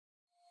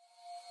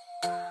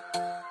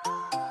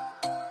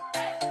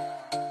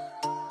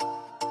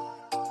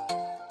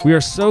We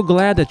are so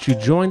glad that you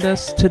joined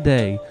us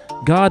today.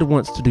 God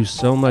wants to do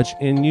so much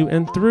in you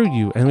and through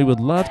you, and we would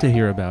love to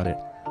hear about it.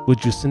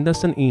 Would you send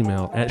us an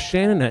email at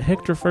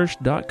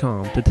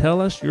shannon@hectorfirst.com to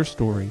tell us your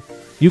story?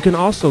 You can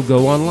also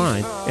go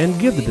online and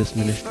give to this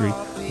ministry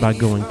by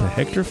going to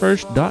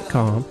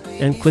hectorfirst.com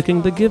and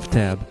clicking the Give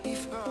tab.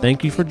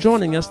 Thank you for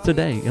joining us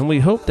today, and we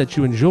hope that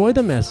you enjoy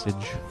the message.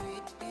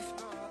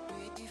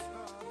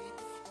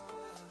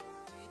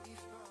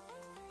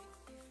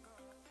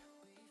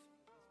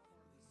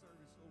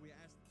 We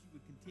ask that you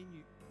would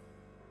continue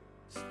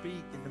to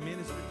speak and to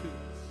minister to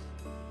us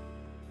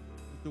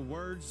with the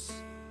words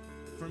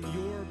from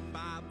your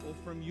Bible,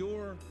 from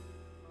your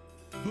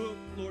book.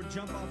 Lord,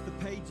 jump off the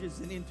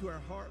pages and into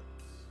our hearts.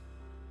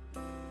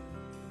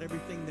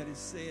 Everything that is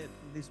said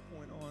from this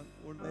point on,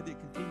 Lord, let it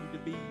continue to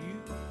be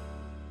you.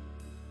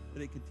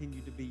 Let it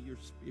continue to be your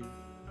Spirit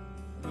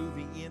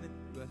moving in and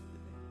through us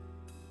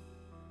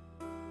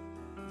today.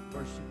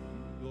 Worship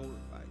you,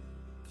 glorify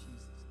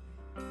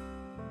you.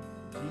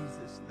 In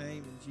Jesus'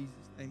 name, in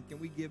Jesus' name. Can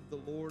we give the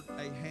Lord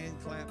a hand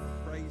clap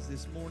of praise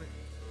this morning?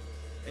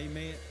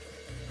 Amen.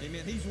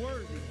 Amen. He's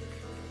worthy.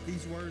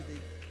 He's worthy.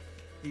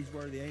 He's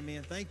worthy.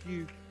 Amen. Thank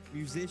you,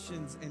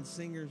 musicians and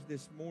singers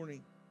this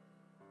morning.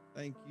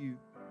 Thank you.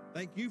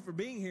 Thank you for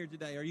being here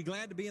today. Are you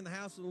glad to be in the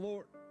house of the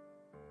Lord?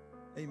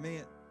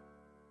 Amen.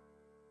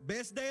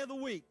 Best day of the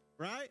week,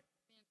 right?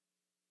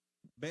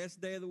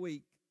 Best day of the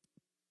week.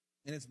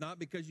 And it's not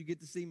because you get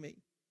to see me.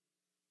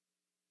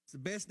 It's the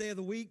best day of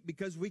the week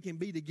because we can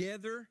be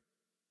together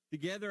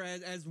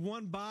as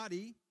one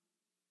body,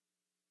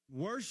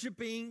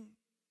 worshiping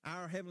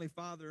our Heavenly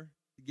Father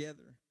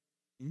together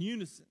in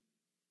unison,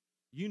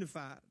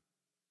 unified.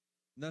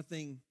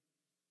 Nothing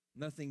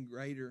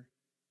greater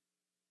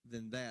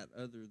than that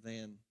other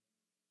than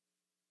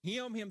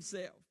Him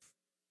Himself,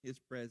 His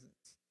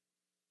presence.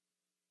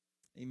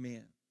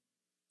 Amen.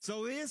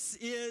 So this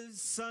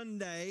is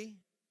Sunday,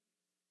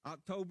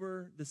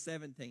 October the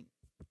 17th.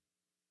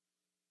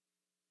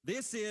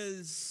 This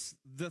is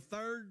the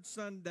third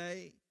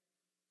Sunday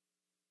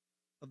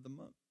of the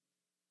month.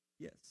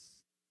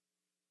 Yes.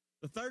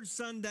 The third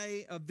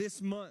Sunday of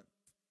this month.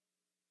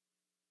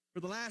 For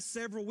the last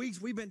several weeks,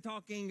 we've been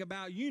talking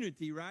about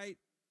unity, right?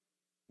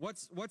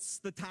 What's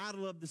the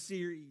title of the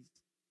series?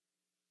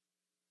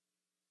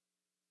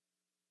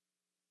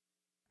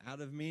 Out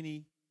of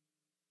many,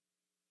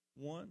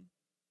 one.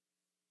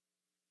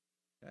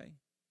 Okay.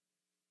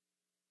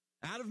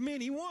 Out of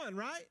many, one,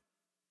 right?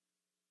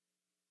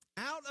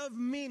 Out of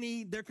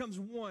many, there comes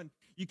one.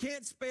 You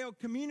can't spell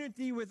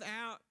community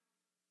without,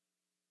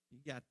 you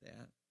got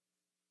that.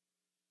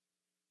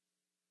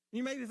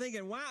 You may be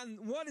thinking,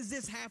 what does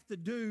this have to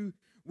do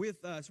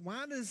with us?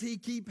 Why does he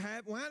keep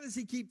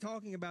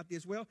talking about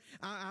this? Well,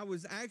 I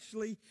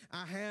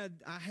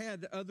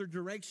had other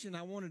direction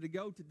I wanted to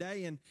go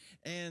today,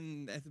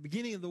 and at the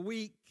beginning of the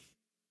week,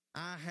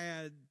 I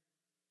had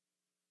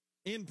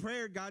in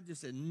prayer, God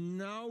just said,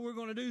 no, we're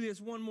going to do this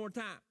one more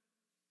time.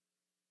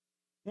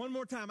 One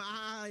more time.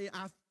 I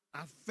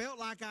felt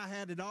like I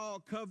had it all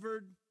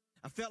covered.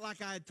 I felt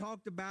like I had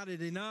talked about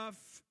it enough.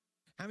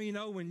 How many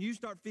know when you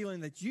start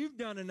feeling that you've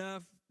done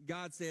enough,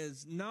 God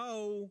says,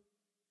 no,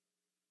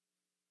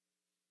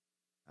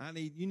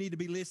 you need to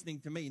be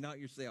listening to me, not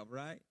yourself,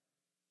 right?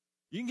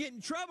 You can get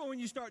in trouble when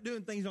you start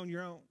doing things on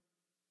your own.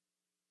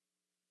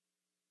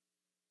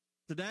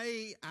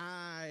 Today,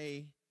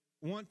 I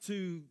want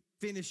to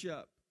finish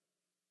up.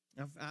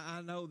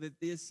 I know that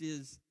this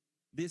is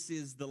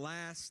the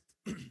last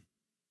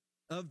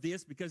of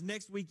this because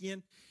next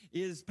weekend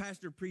is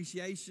Pastor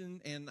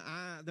Appreciation, and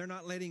they're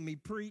not letting me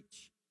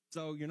preach.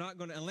 So you're not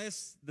going to,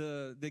 unless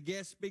the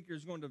guest speaker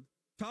is going to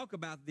talk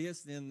about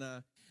this, then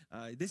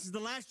this is the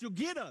last you'll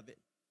get of it.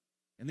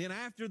 And then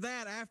after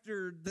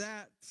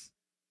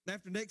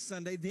next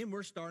Sunday, then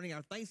we're starting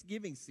our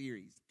Thanksgiving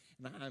series.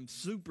 And I'm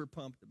super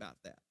pumped about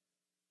that.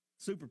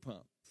 Super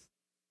pumped.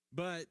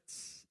 But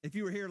if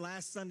you were here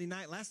last Sunday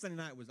night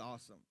was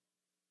awesome.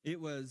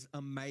 It was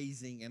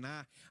amazing. And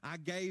I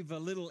gave a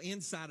little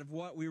insight of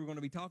what we were going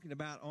to be talking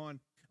about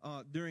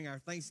during our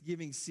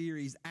Thanksgiving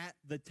series at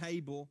the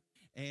table.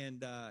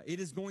 And it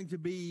is going to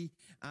be,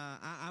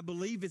 I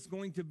believe it's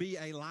going to be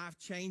a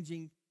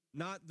life-changing,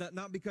 not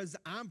because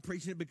I'm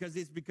preaching it, because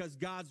it's because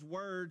God's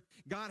Word,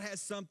 God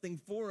has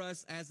something for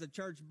us as a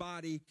church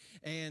body,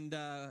 and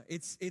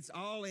it's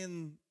all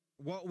in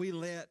what we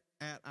let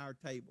at our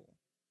table.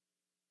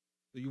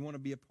 So you want to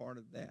be a part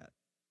of that.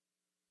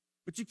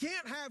 But you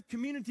can't have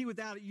community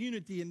without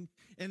unity, and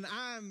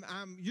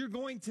you're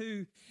going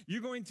to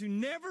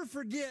never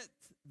forget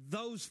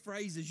those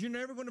phrases. You're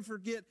never going to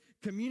forget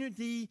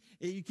community.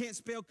 You can't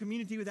spell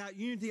community without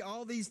unity.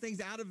 All these things,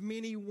 out of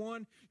many,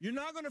 one. You're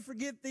not going to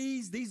forget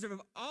these. These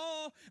have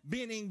all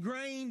been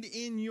ingrained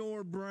in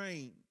your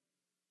brain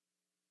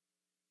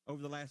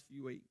over the last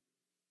few weeks.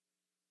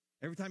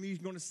 Every time you're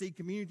going to see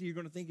community, you're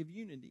going to think of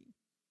unity.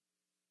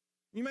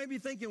 You may be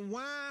thinking,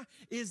 why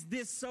is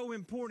this so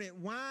important?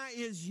 Why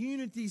is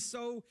unity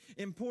so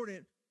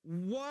important?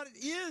 What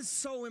is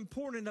so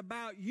important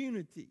about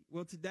unity?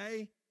 Well,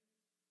 today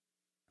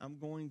I'm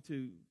going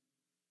to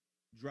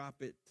drop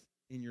it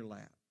in your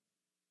lap.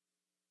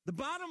 The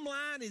bottom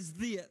line is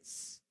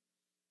this.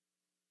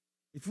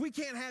 If we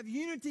can't have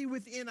unity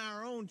within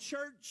our own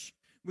church,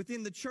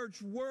 within the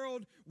church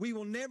world, we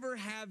will never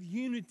have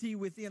unity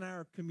within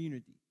our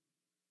community.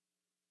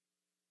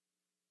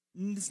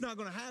 It's not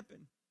going to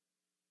happen.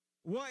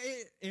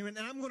 And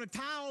I'm going to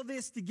tie all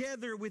this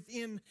together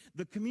within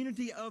the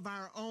community of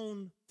our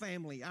own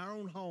family, our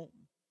own home.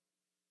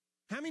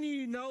 How many of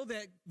you know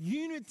that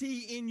unity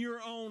in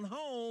your own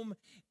home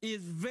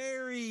is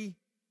very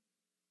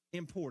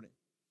important?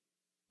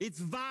 It's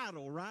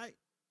vital, right?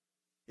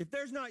 If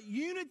there's not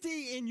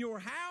unity in your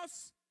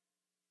house,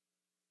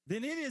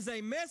 then it is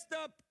a messed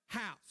up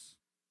house.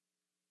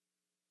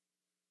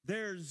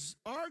 There's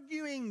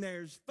arguing,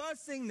 there's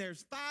fussing,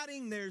 there's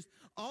fighting, there's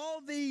all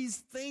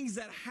these things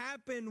that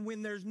happen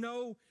when there's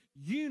no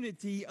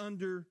unity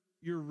under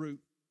your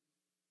roof.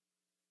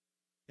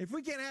 If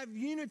we can't have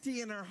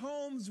unity in our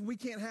homes, we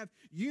can't have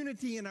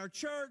unity in our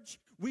church,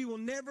 we will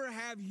never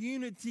have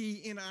unity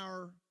in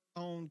our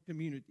own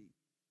community.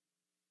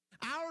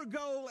 Our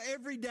goal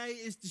every day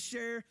is to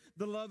share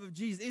the love of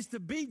Jesus, is to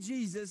be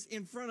Jesus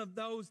in front of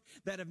those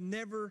that have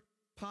never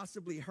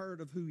possibly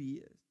heard of who he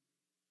is.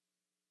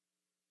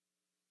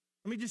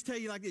 Let me just tell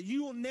you like this.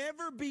 You will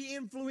never be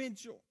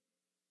influential.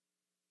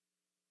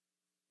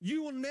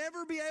 You will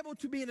never be able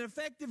to be an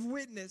effective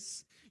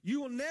witness.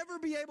 You will never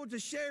be able to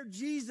share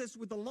Jesus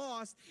with the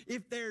lost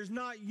if there's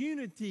not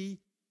unity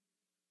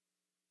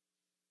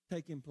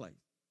taking place.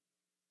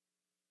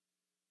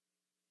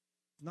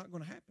 It's not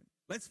going to happen.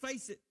 Let's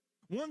face it.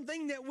 One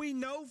thing that we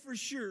know for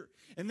sure,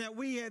 and that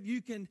we have,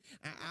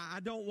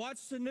 I don't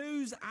watch the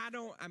news.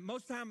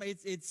 Most of the time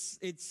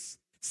it's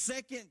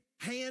second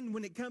hand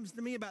when it comes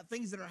to me about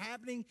things that are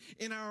happening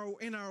in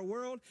our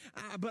world.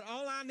 But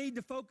all I need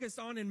to focus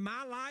on in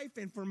my life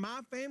and for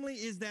my family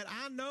is that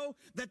I know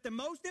that the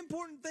most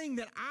important thing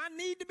that I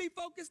need to be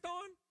focused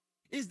on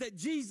is that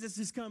Jesus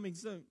is coming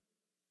soon.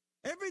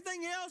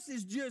 Everything else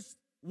is just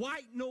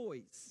white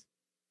noise.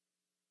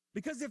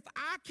 Because if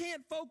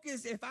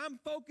I'm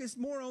focused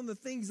more on the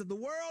things of the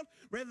world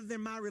rather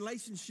than my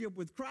relationship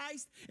with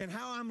Christ and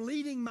how I'm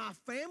leading my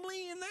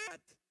family in that,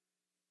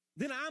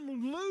 then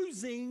I'm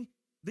losing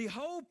the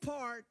whole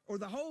part or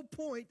the whole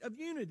point of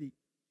unity.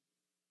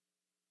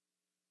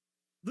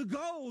 The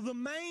goal, the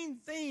main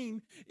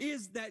theme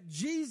is that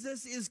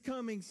Jesus is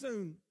coming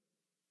soon.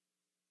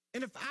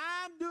 And if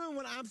I'm doing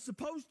what I'm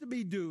supposed to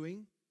be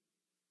doing,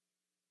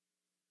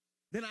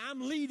 then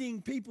I'm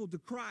leading people to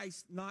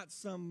Christ, not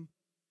some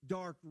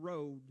dark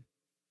road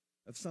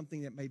of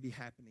something that may be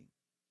happening.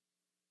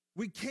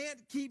 We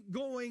can't keep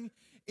going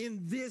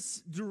in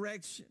this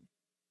direction.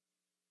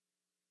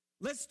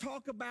 Let's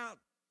talk about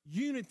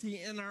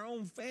unity in our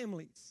own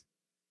families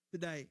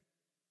today.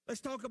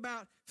 Let's talk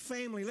about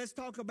family. Let's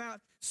talk about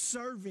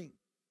serving.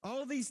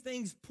 All these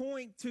things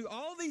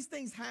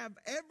have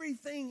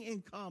everything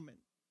in common.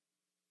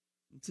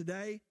 And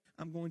today,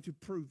 I'm going to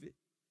prove it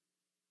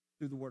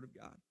through the Word of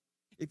God.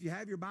 If you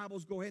have your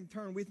Bibles, go ahead and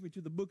turn with me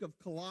to the book of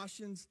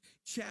Colossians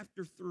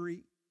chapter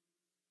 3.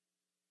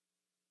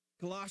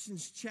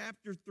 Colossians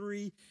chapter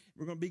 3,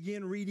 we're going to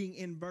begin reading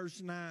in verse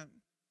 9.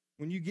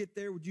 When you get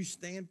there, would you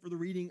stand for the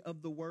reading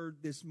of the Word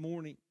this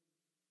morning?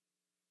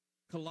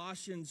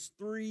 Colossians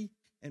 3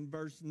 and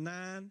verse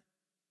 9. And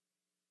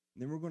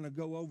then we're going to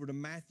go over to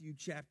Matthew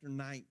chapter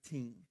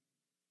 19.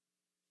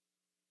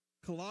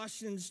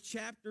 Colossians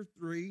chapter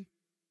 3,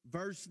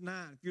 verse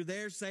 9. If you're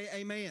there, say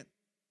amen.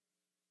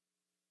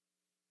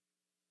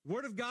 The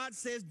Word of God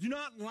says, do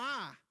not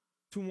lie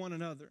to one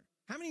another.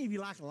 How many of you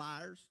like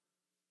liars?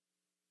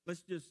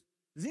 Does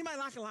anybody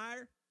like a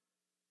liar?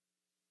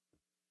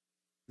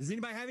 Does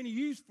anybody have any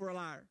use for a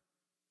liar?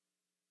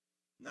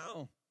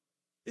 No.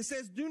 It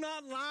says, do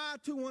not lie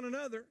to one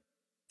another,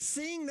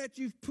 seeing that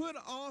you've put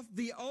off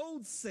the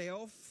old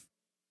self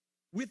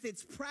with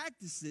its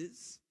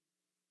practices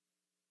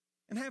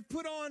and have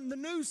put on the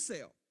new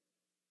self.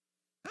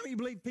 How many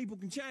believe people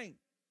can change?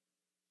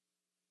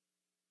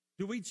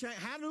 Do we change?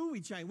 How do we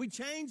change? We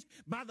change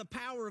by the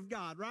power of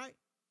God, right?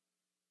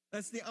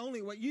 That's the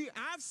only way.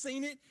 I've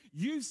seen it.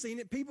 You've seen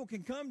it. People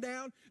can come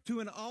down to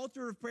an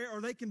altar of prayer,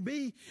 or they can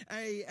be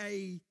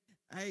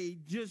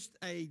just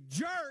a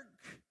jerk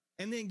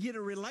and then get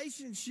a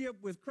relationship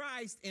with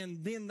Christ,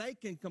 and then they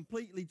can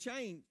completely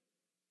change.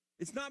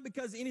 It's not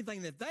because of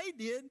anything that they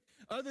did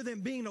other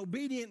than being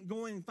obedient,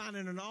 going and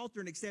finding an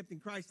altar and accepting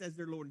Christ as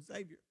their Lord and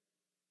Savior.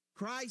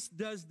 Christ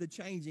does the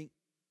changing.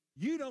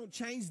 You don't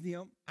change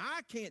them.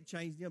 I can't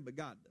change them, but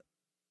God does.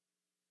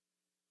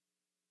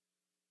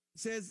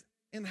 It says,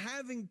 and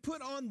having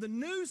put on the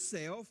new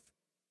self,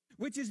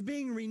 which is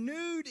being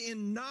renewed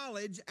in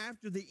knowledge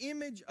after the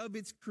image of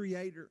its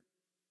creator.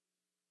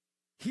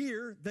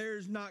 Here,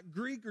 there's not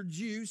Greek or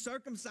Jew,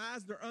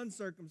 circumcised or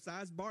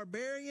uncircumcised,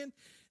 barbarian,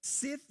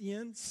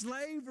 Scythian,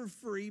 slave or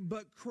free,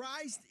 but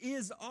Christ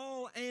is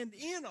all and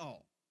in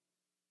all.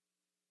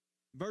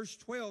 Verse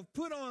 12,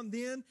 put on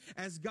then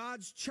as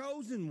God's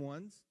chosen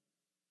ones,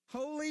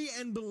 holy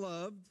and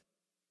beloved,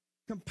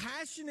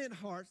 Compassionate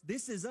hearts.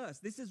 This is us.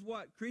 This is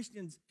what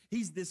Christians,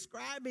 he's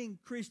describing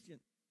Christians.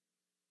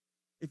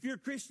 If you're a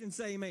Christian,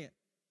 say amen.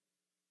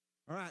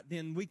 All right,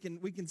 then we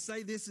can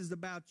say this is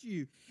about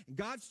you. And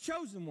God's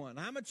chosen one.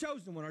 I'm a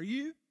chosen one. Are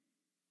you?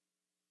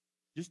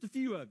 Just a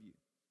few of you.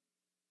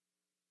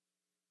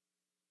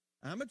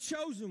 I'm a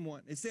chosen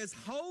one. It says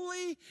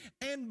holy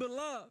and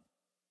beloved.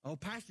 Oh,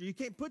 Pastor, you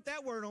can't put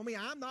that word on me.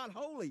 I'm not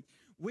holy.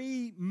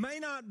 We may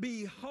not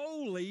be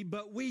holy,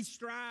 but we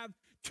strive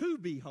to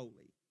be holy.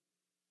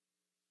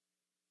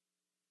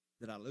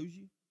 Did I lose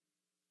you?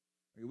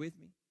 Are you with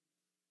me?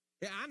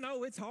 Yeah, I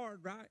know it's hard,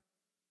 right?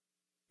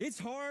 It's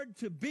hard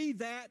to be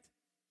that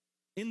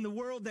in the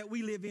world that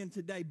we live in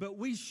today, but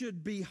we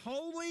should be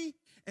holy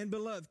and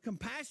beloved,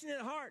 compassionate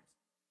hearts,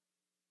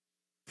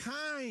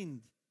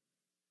 kind,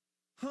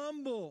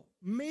 humble,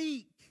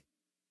 meek,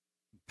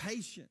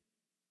 patient.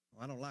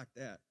 Oh, I don't like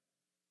that.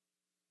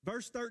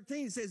 Verse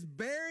 13 says,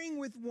 bearing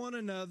with one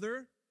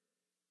another,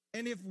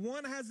 and if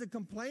one has a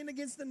complaint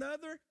against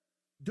another,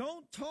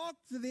 don't talk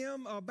to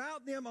them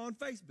about them on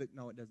Facebook.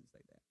 No, it doesn't say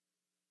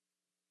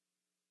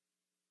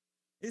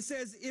that. It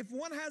says, if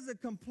one has a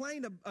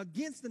complaint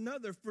against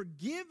another,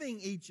 forgiving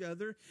each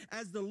other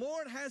as the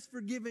Lord has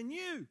forgiven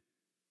you.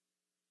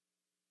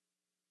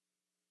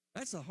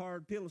 That's a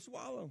hard pill to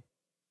swallow.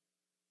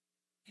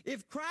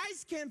 If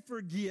Christ can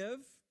forgive,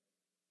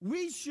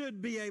 we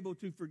should be able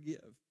to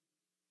forgive.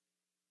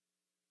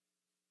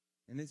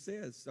 And it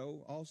says,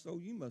 so also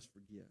you must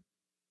forgive.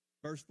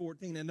 Verse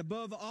 14, and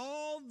above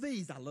all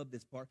these, I love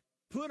this part,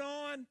 put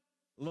on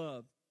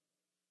love.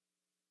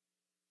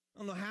 I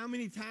don't know how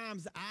many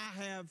times I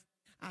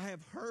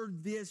have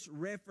heard this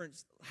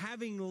reference,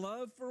 having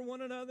love for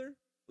one another,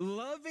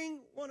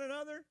 loving one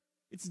another.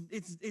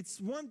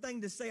 It's one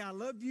thing to say, I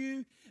love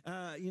you.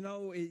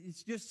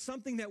 It's just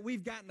something that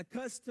we've gotten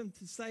accustomed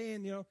to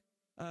saying,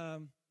 I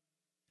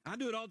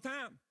do it all the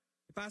time.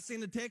 If I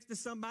send a text to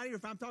somebody or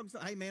if I'm talking to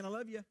somebody, hey man, I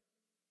love you.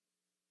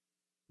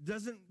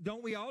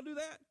 Don't we all do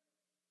that?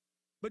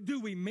 But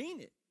do we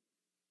mean it?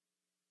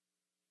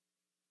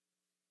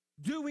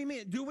 Do we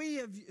mean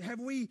it? Have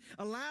we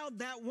allowed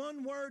that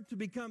one word to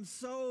become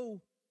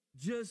so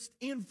just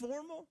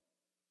informal?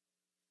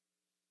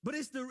 But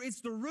it's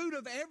the root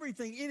of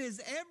everything. It is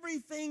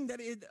everything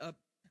that is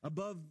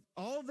above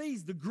all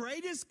these. The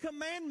greatest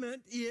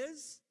commandment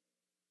is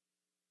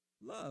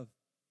love.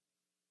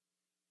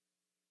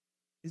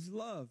 Is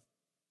love.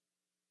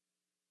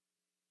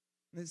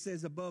 And it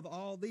says, above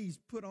all these,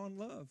 put on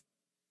love,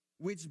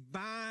 which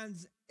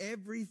binds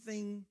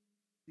everything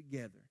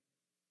together.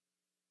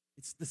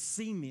 It's the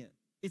cement.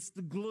 It's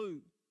the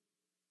glue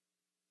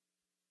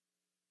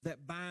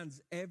that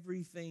binds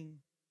everything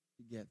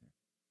together.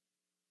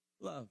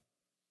 Love.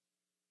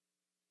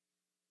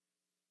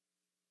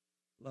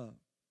 Love.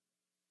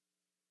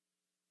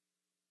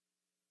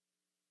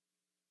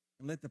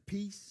 And let the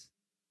peace,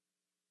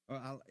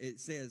 it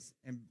says,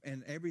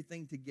 and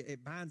everything together,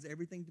 it binds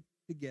everything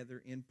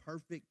together in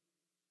perfect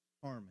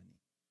harmony.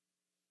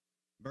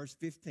 Verse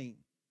 15,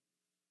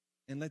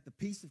 and let the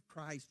peace of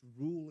Christ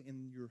rule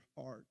in your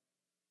heart,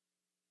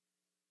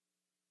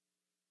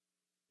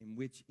 in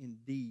which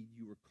indeed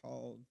you were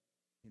called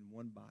in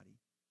one body.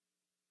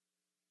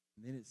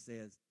 And then it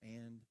says,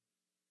 and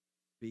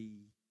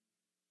be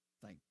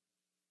thankful.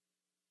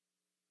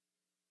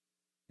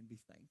 And be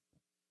thankful.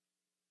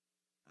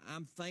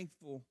 I'm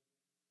thankful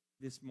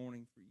this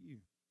morning for you.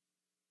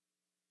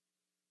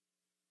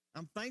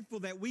 I'm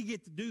thankful that we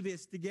get to do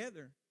this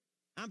together.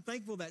 I'm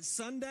thankful that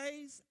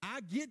Sundays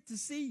I get to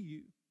see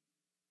you.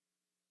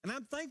 And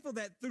I'm thankful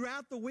that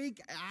throughout the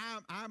week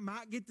I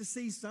might get to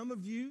see some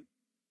of you.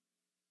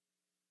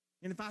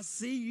 And if I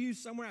see you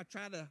somewhere, I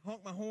try to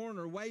honk my horn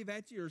or wave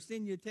at you or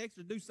send you a text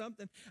or do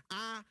something.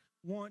 I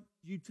want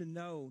you to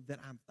know that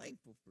I'm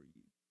thankful for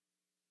you.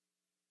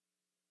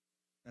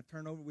 Now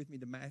turn over with me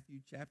to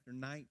Matthew chapter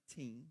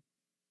 19.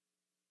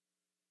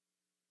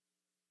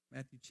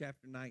 Matthew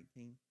chapter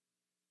 19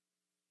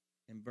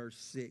 and verse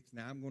 6.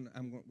 Now we're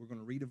going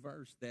to read a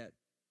verse that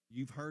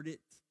you've heard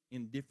it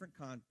in different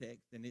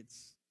contexts, and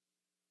this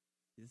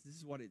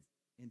is what it's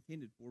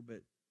intended for, but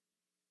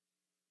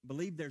I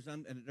believe there's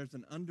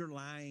an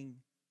underlying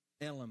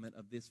element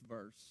of this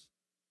verse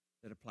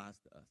that applies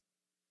to us.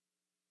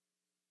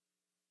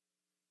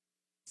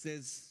 It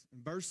says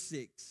in verse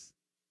 6,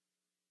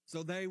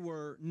 so they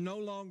were no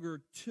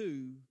longer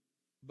two,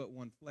 but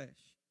one flesh.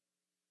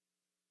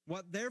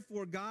 What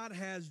therefore God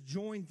has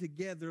joined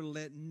together,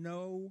 let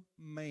no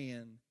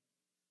man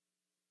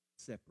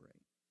separate.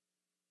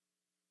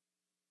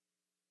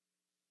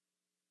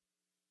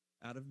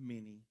 Out of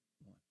many,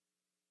 one.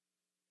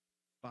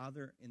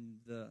 Father, in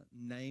the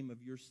name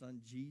of your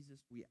Son, Jesus,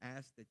 we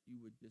ask that you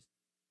would just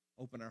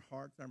open our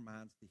hearts, our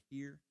minds to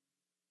hear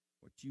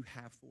what you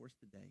have for us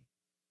today.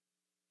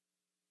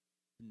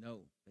 To know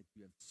that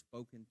you have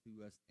spoken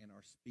to us and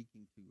are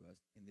speaking to us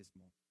in this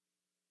moment.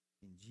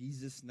 In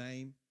Jesus'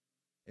 name,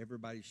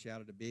 everybody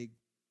shouted a big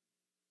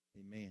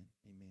amen.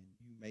 Amen.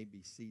 You may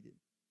be seated.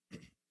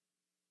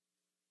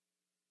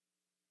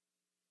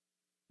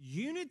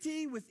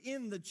 Unity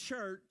within the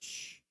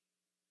church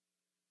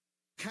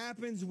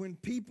happens when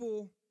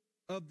people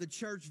of the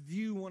church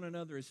view one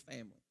another as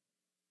family.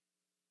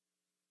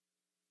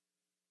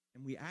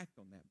 And we act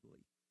on that belief.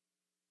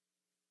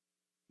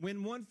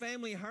 When one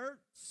family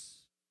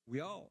hurts, we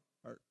all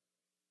hurt.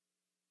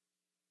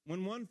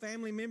 When one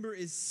family member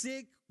is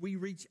sick, we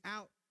reach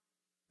out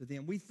to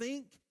them. We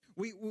think,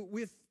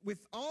 with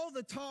all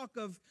the talk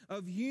of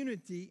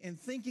unity and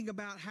thinking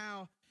about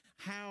how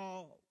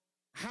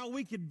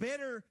we could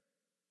better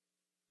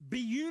be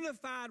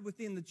unified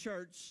within the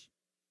church,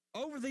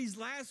 over these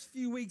last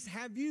few weeks,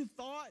 have you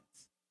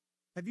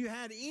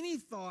had any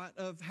thought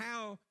of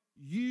how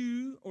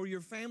you or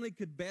your family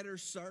could better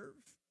serve?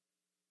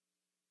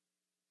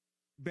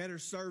 Better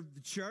serve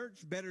the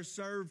church, better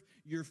serve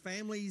your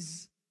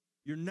families,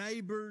 your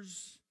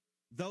neighbors,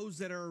 those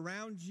that are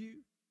around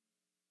you.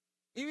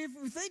 If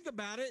we think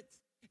about it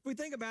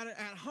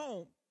at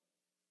home,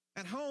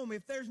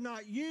 if there's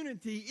not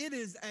unity,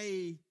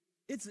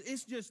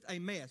 it's just a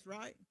mess,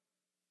 right?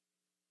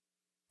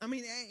 I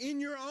mean,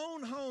 in your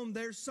own home,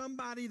 there's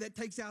somebody that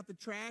takes out the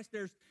trash.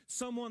 There's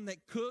someone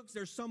that cooks.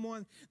 There's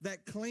someone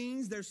that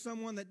cleans. There's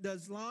someone that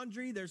does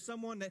laundry. There's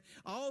someone that,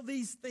 all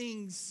these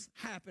things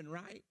happen,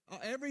 right?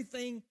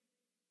 Everything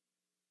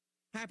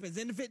happens.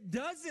 And if it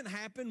doesn't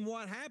happen,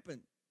 what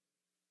happens?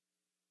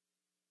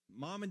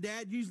 Mom and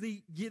dad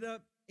usually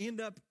end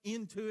up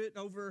into it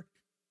over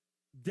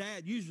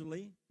dad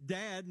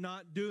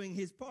not doing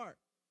his part.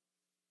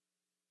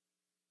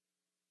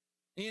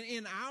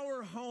 In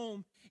our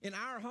home,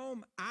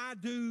 I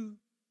do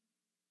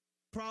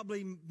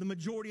probably the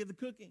majority of the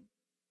cooking.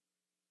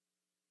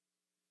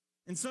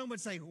 And some would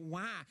say,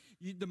 why?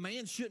 The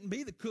man shouldn't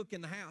be the cook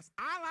in the house.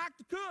 I like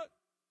to cook.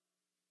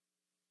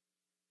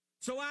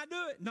 So I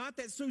do it. Not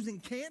that Susan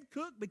can't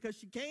cook, because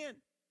she can.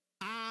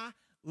 I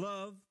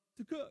love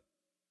to cook.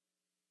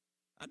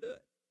 I do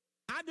it.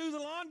 I do the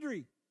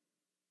laundry.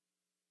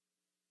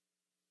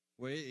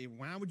 Well,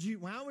 why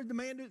would the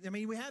man do it? I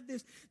mean, we have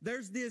this,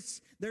 there's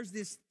this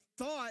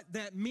thought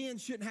that men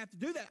shouldn't have to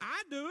do that.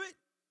 I do it.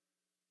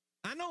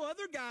 I know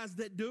other guys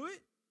that do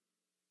it.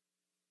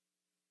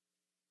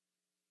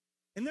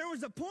 And there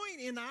was a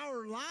point in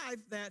our life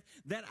that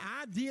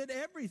I did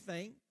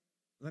everything.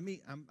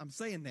 I'm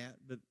saying that,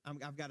 but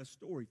I've got a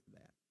story for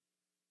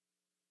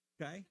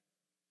that. Okay?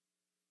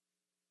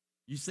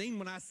 You seen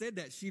when I said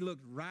that, she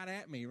looked right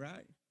at me,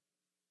 right?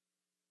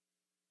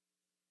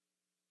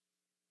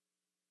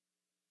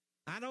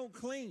 I don't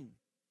clean.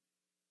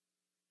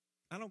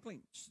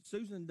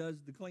 Susan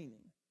does the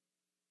cleaning.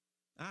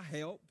 I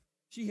help.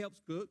 She helps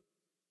cook.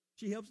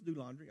 She helps do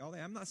laundry. All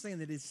that. I'm not saying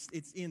that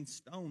it's in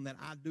stone that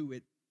I do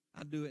it.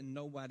 I do it and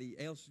nobody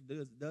else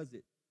does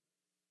it.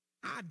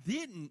 I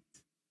didn't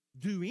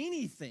do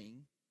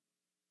anything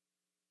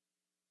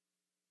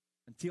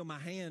until my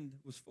hand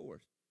was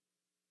forced.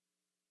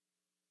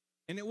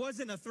 And it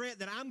wasn't a threat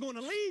that I'm going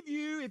to leave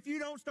you if you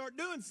don't start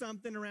doing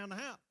something around the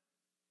house.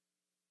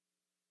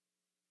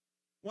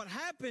 What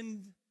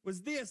happened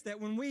was this, that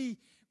when we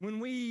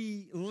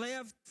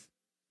left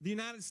the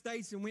United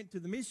States and went to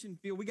the mission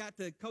field, we got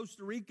to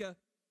Costa Rica,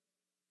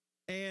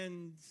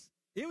 and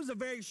it was a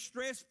very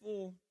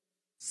stressful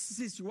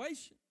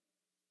situation.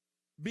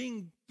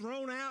 Being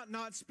thrown out,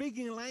 not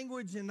speaking a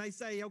language, and they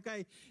say,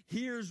 okay,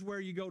 here's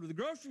where you go to the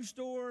grocery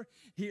store.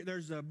 Here,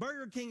 there's a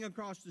Burger King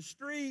across the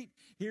street.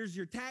 Here's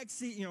your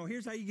taxi.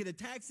 Here's how you get a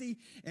taxi.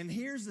 And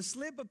here's the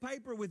slip of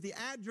paper with the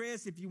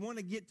address if you want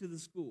to get to the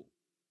school.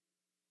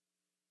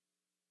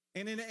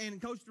 And in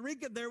Costa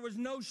Rica, there was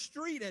no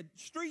street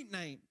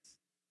names.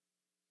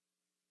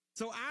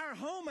 So our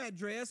home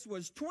address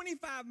was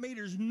 25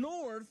 meters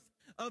north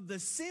of the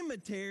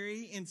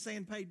cemetery in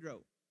San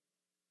Pedro.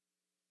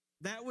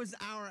 That was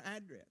our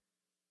address.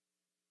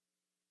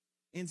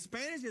 In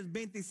Spanish, it's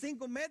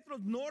 25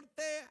 metros norte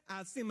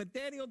al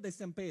cementerio de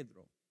San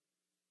Pedro.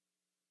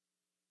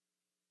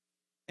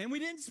 And we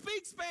didn't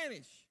speak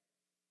Spanish.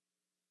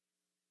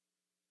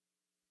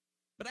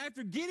 But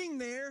after getting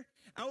there,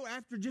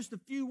 after just a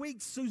few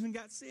weeks, Susan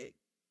got sick.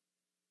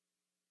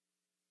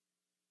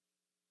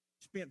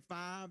 Spent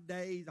 5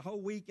 days, a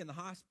whole week in the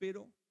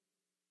hospital.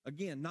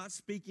 Again, not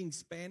speaking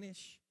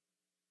Spanish.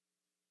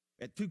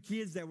 Had 2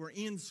 kids that were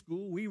in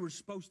school. We were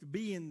supposed to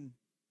be in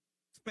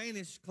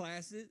Spanish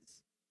classes.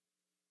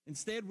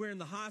 Instead, we're in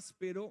the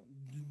hospital.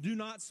 Do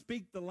not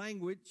speak the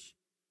language.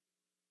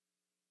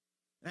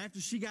 And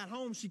after she got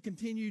home, she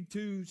continued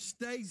to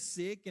stay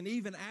sick. And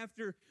even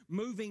after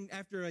moving,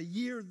 after a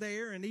year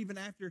there, and even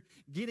after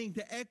getting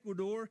to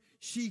Ecuador,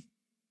 she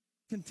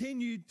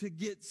continued to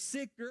get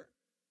sicker.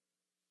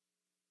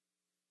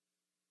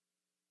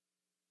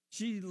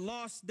 She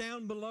lost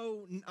down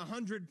below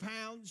 100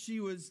 pounds. She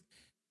was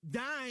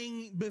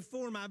dying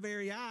before my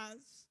very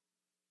eyes.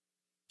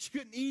 She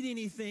couldn't eat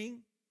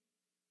anything.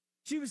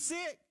 She was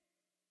sick.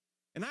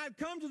 And I had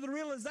come to the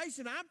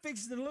realization I'm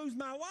fixing to lose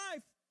my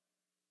wife.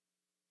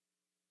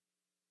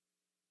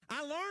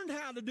 I learned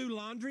how to do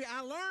laundry.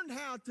 I learned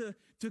how to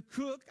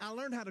cook. I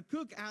learned how to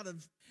cook out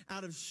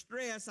of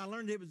stress. I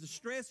learned it was a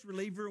stress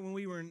reliever when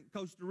we were in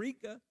Costa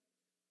Rica.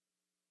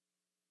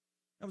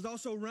 I was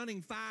also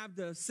running 5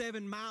 to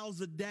 7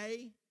 miles a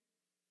day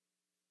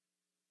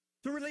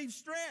to relieve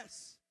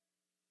stress.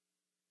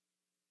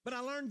 But I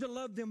learned to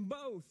love them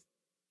both.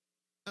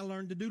 I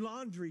learned to do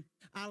laundry.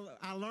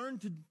 I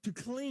learned to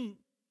clean.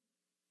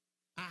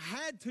 I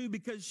had to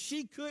because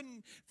she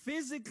couldn't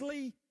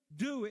physically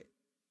do it.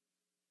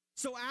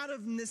 So out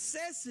of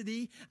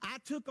necessity, I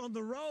took on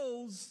the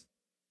roles,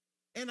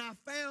 and I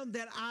found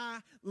that I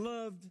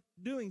loved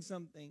doing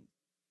something.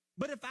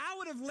 But if I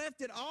would have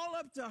left it all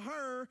up to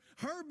her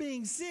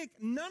being sick,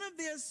 none of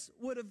this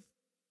would have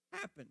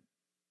happened.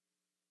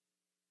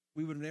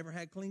 We would have never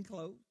had clean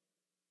clothes.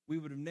 We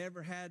would have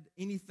never had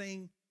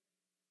anything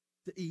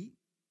to eat.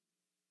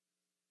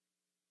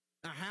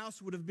 Our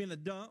house would have been a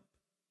dump.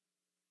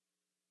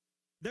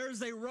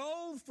 There's a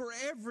role for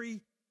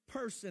every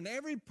person.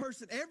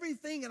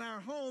 Everything in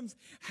our homes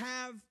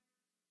have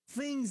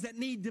things that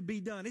need to be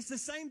done. It's the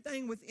same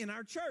thing within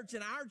our church.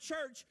 And our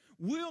church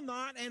will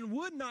not and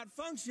would not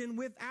function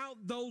without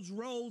those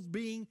roles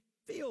being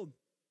filled.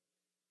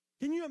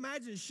 Can you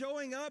imagine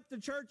showing up to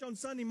church on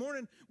Sunday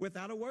morning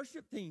without a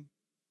worship team?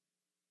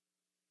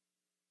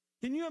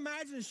 Can you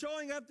imagine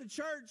showing up to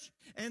church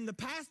and the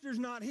pastor's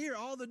not here?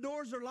 All the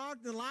doors are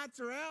locked and the lights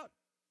are out.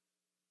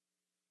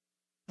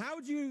 How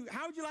would you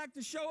like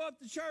to show up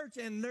to church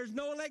and there's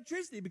no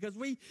electricity because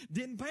we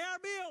didn't pay our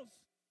bills?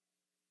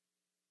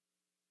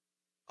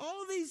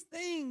 All these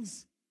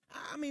things,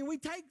 I mean, we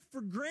take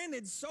for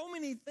granted so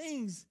many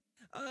things.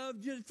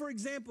 Just for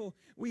example,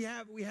 we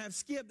have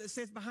Skip that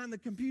sits behind the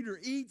computer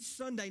each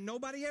Sunday.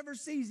 Nobody ever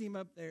sees him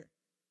up there.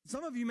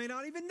 Some of you may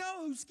not even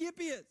know who Skip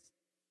is.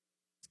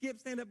 Skip,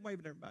 stand up and wave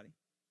at everybody.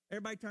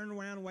 Everybody turn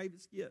around and wave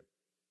at Skip.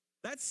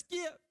 That's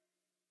Skip.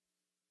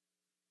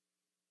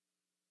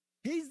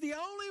 He's the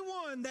only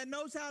one that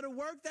knows how to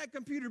work that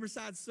computer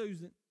besides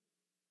Susan.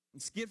 When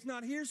Skip's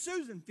not here,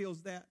 Susan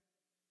feels that.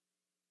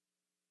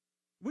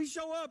 We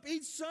show up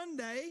each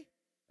Sunday,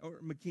 or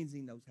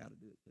Mackenzie knows how to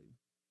do it too.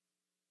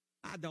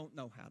 I don't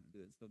know how to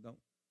do it, so don't.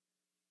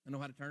 I know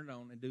how to turn it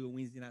on and do a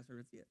Wednesday night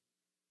service yet.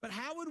 But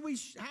how would we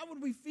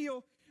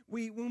feel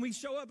when we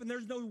show up and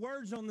there's no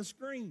words on the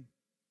screen?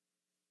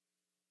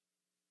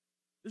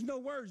 There's no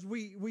words.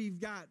 We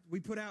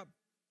put out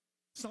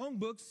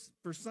songbooks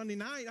for Sunday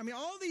night. I mean,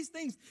 all these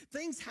things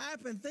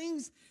happen.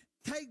 Things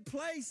take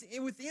place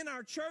within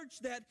our church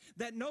that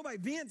nobody.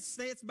 Vince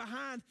sits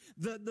behind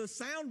the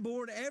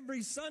soundboard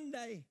every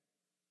Sunday.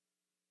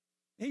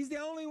 He's the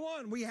only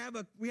one. We have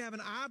an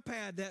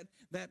iPad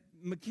that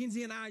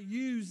Mackenzie and I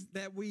use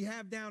that we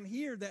have down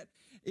here that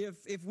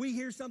if we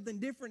hear something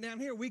different down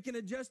here, we can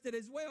adjust it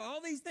as well. All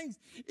these things.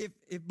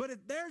 But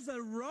if there's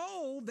a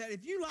role that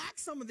if you like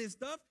some of this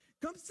stuff,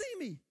 come see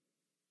me.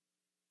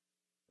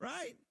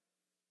 Right?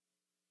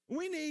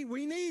 We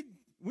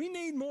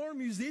need more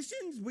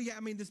musicians.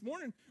 This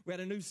morning we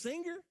had a new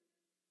singer.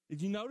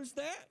 Did you notice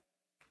that?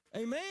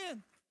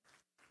 Amen.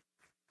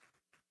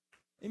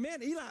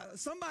 Amen. Eli,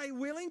 somebody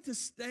willing to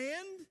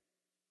stand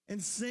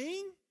and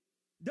sing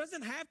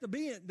doesn't have to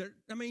be there.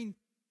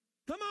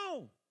 Come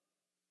on.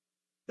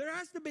 There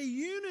has to be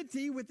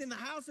unity within the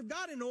house of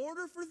God in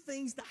order for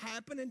things to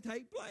happen and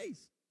take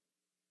place.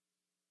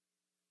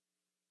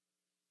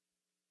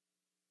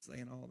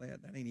 Saying all that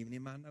ain't even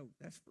in my note.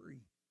 That's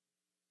free.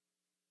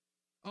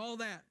 All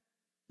that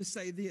to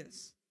say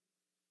this.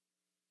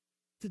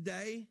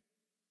 Today,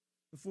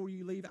 before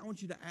you leave, I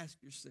want you to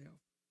ask yourself,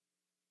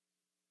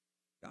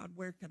 God,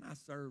 where can I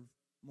serve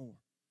more?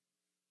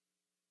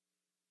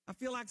 I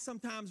feel like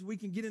sometimes we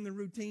can get in the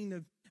routine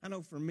of, I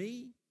know for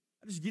me,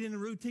 I just get in the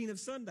routine of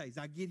Sundays.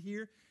 I get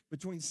here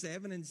between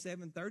 7 and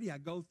 7:30. I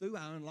go through,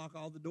 I unlock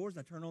all the doors,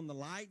 I turn on the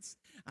lights,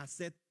 I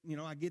set,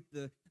 I get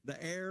the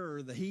air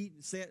or the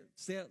heat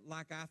set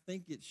like I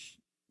think it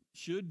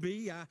should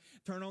be. I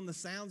turn on the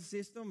sound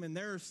system, and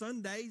there are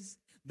Sundays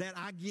that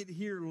I get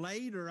here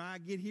late, or I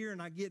get here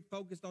and I get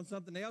focused on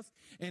something else,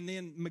 and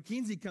then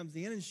Mackenzie comes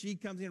in, and she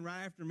comes in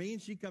right after me,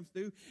 and she comes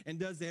through and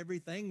does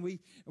everything.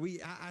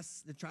 I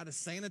try to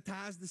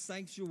sanitize the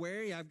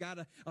sanctuary. I've got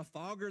a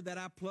fogger that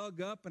I plug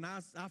up, and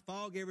I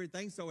fog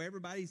everything so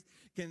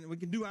we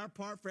can do our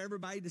part for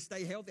everybody to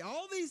stay healthy.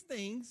 All these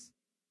things.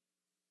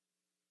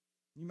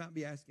 You might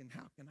be asking,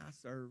 how can I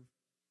serve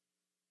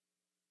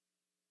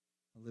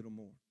a little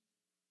more?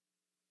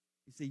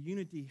 You see,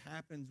 unity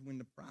happens when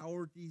the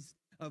priorities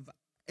of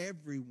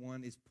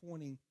everyone is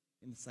pointing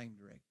in the same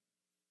direction.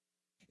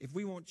 If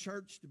we want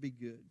church to be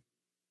good,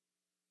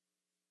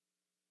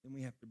 then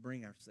we have to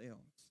bring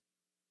ourselves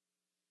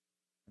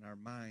and our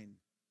mind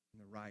in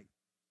the right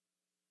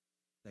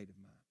state of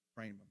mind,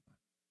 frame of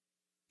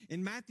mind.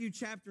 In Matthew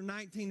chapter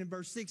 19 and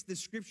verse 6, this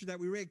scripture that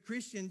we read,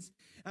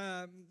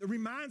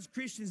 reminds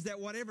Christians that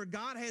whatever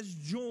God has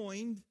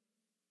joined,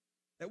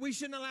 that we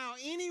shouldn't allow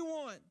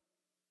anyone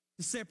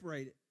to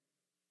separate it.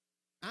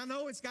 I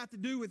know it's got to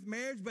do with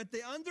marriage, but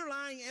the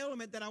underlying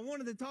element that I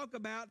wanted to talk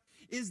about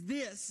is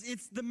this.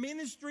 It's the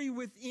ministry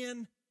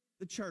within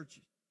the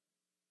churches.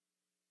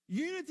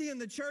 Unity in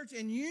the church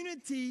and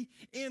unity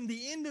in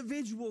the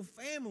individual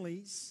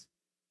families,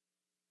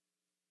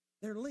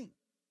 they're linked.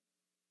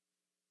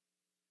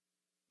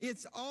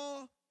 It's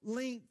all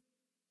linked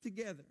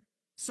together.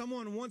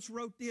 Someone once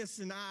wrote this,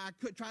 and I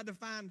tried to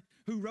find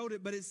who wrote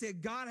it, but it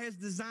said, God has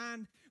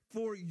designed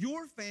for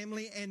your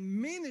family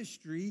and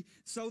ministry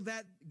so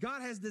that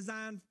God has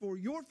designed for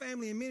your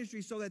family and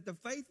ministry so that the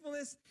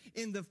faithfulness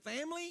in the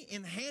family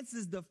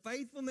enhances the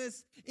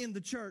faithfulness in the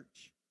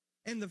church.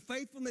 And the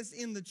faithfulness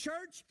in the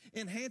church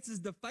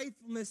enhances the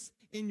faithfulness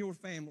in your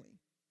family.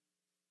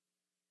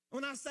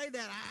 When I say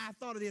that, I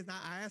thought of this, and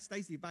I asked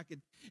Stacy if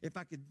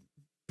I could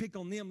pick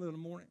on them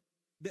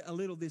a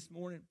little this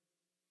morning.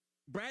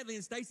 Bradley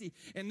and Stacy,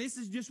 and this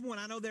is just one.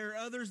 I know there are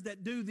others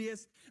that do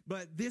this,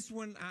 but this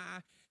one,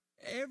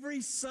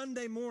 every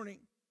Sunday morning,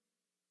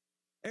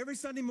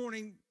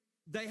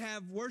 they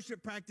have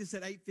worship practice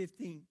at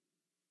 8:15.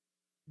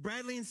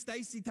 Bradley and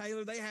Stacy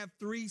Taylor, they have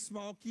 3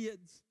 small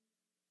kids.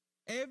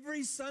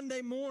 Every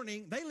Sunday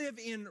morning, they live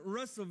in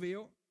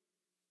Russellville.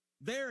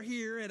 They're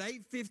here at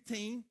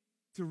 8:15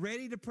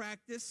 ready to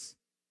practice.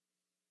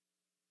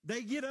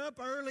 They get up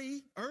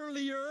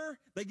earlier.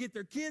 They get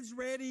their kids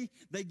ready.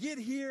 They get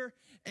here,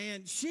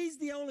 and she's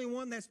the only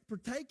one that's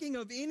partaking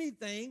of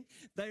anything.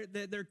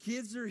 Their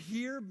kids are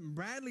here.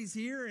 Bradley's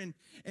here,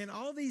 and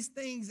all these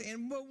things.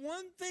 But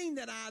one thing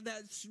that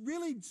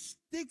really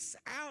sticks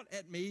out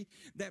at me,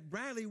 that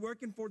Bradley,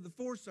 working for the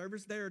Forest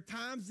Service, there are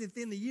times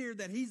within the year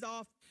that he's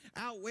off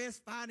out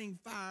west fighting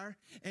fire,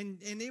 and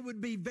it would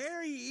be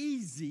very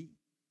easy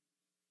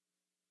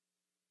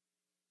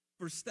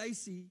for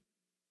Stacy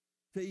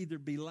to either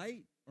be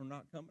late or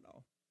not come at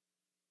all.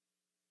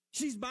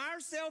 She's by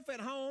herself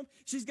at home.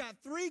 She's got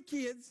 3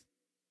 kids.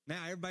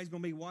 Now, everybody's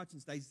going to be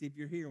watching Stacy if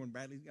you're here when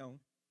Bradley's gone.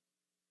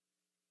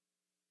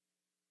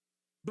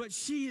 But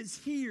she is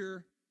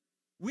here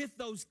with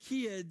those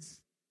kids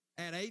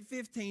at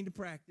 8:15 to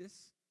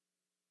practice.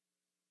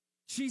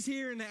 She's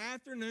here in the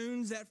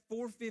afternoons at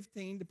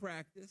 4:15 to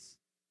practice.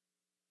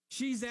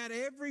 She's at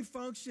every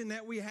function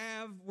that we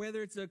have,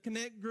 whether it's a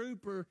connect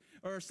group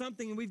or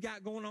something we've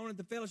got going on at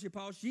the fellowship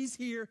hall. She's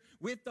here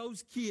with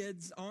those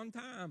kids on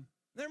time.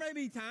 There may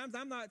be times,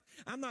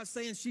 I'm not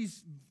saying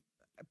she's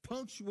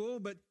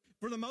punctual, but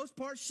for the most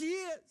part, she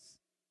is.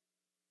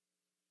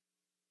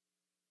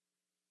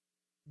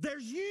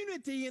 There's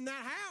unity in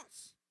that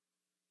house.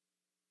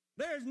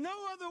 There's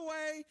no other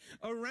way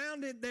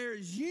around it.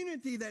 There's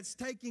unity that's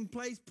taking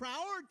place.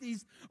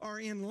 Priorities are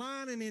in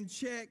line and in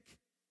check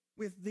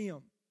with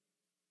them.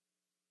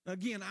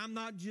 Again,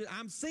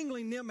 I'm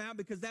singling them out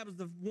because that was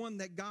the one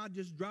that God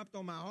just dropped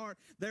on my heart.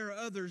 There are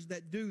others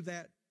that do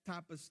that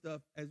type of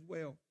stuff as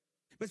well.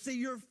 But see,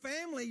 your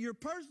family, your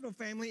personal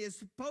family, is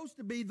supposed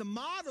to be the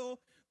model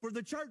for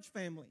the church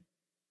family.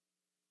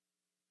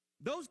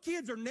 Those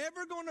kids are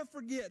never going to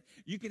forget.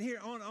 You can hear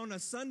on a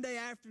Sunday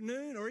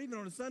afternoon or even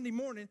on a Sunday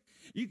morning,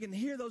 you can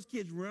hear those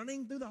kids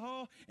running through the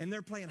hall and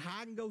they're playing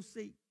hide and go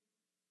seek.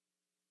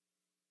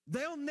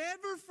 They'll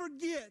never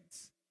forget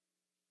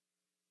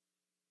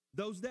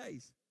those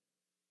days.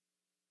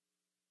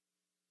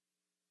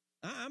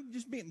 I'm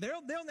just being,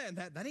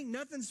 that ain't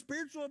nothing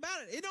spiritual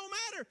about it. It don't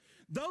matter.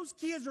 Those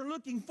kids are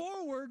looking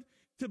forward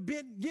to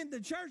getting to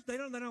church.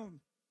 They're not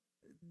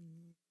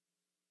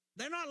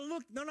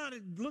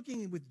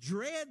looking with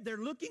dread. They're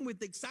looking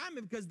with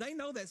excitement because they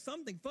know that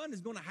something fun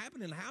is going to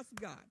happen in the house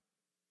of God.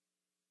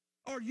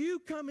 Are you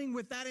coming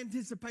with that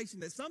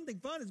anticipation that something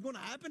fun is going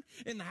to happen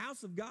in the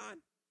house of God?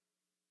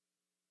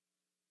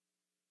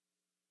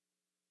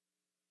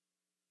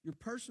 Your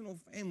personal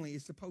family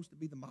is supposed to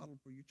be the model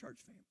for your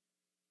church family.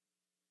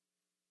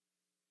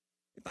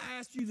 If I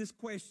asked you this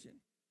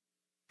question,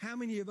 how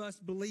many of us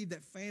believe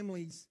that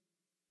families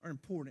are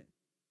important?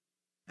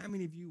 How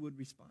many of you would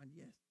respond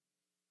yes?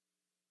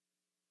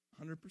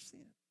 100%.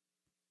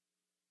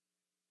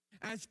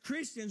 As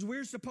Christians,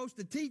 we're supposed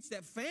to teach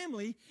that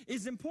family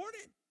is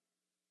important.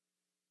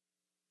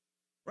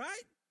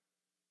 Right?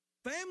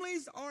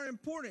 Families are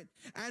important.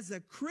 As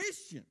a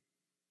Christian,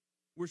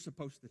 we're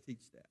supposed to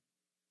teach that.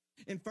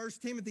 In 1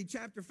 Timothy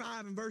chapter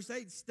 5 and verse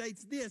 8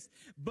 states this,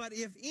 but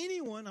if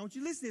anyone, I want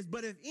you to listen to this,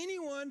 but if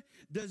anyone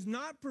does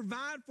not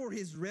provide for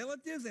his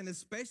relatives and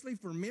especially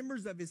for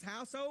members of his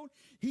household,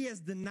 he has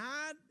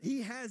denied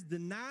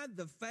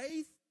the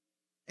faith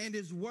and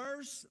is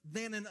worse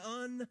than an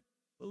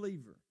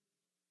unbeliever.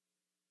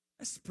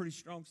 That's a pretty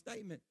strong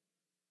statement.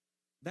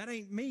 That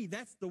ain't me,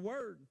 that's the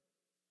word.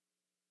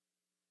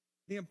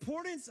 The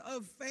importance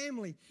of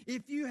family.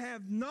 If you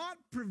have not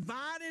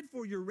provided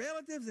for your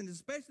relatives and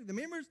especially the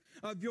members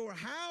of your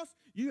house,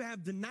 you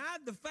have denied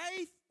the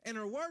faith and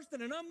are worse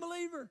than an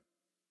unbeliever.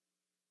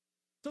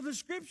 So the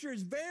scripture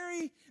is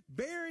very,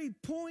 very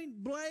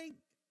point blank,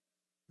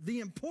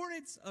 the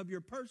importance of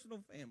your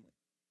personal family.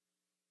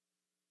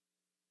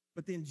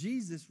 But then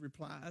Jesus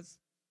replies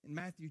in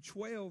Matthew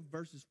 12,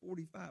 verses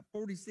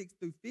 46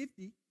 through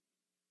 50,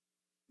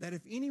 that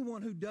if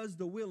anyone who does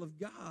the will of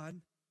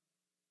God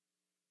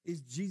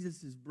is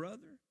Jesus'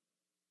 brother,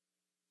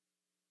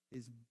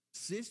 his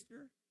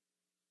sister,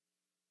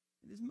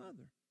 and his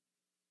mother.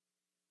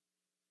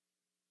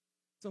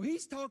 So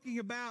he's talking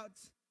about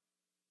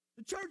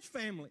the church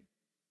family.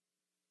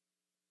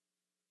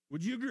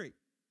 Would you agree?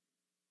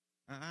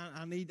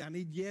 I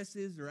need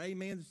yeses or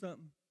amens or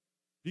something.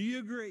 Do you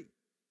agree?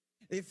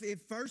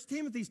 If 1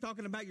 Timothy's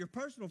talking about your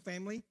personal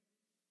family,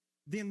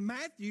 then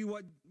Matthew,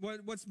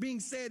 what's being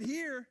said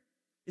here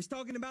is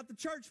talking about the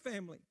church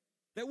family.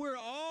 That we're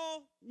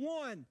all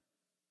one.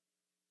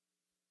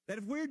 That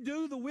if we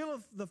do the will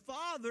of the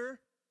Father,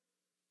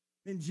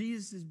 then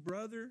Jesus is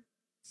brother,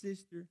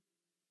 sister,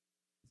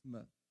 his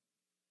mother.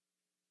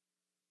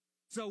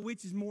 So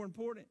which is more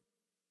important?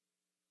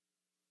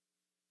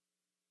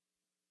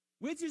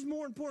 Which is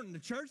more important, the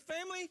church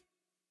family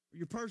or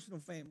your personal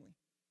family?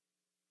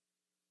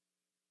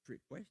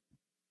 Trick question.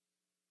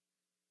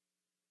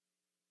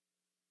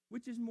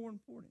 Which is more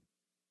important?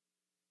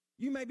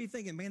 You may be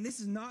thinking, man, this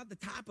is not the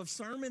type of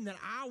sermon that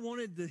I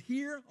wanted to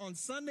hear on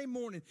Sunday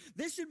morning.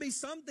 This should be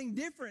something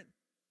different.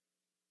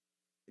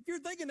 If you're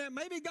thinking that,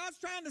 maybe God's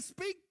trying to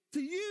speak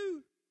to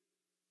you.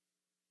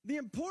 The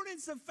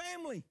importance of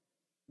family.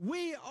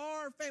 We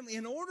are family.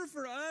 In order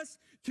for us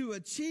to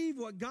achieve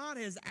what God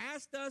has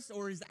asked us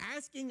or is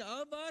asking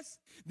of us,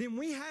 then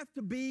we have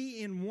to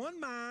be in one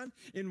mind,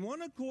 in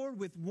one accord,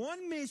 with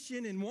one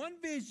mission and one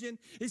vision,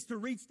 is to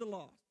reach the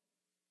lost.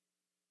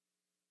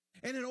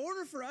 And in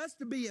order for us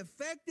to be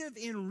effective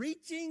in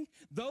reaching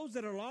those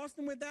that are lost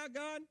and without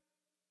God,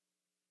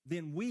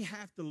 then we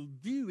have to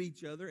view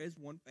each other as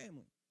one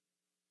family.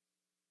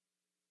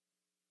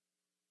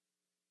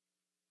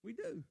 We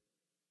do.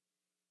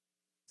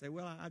 Say,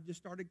 well, I've just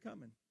started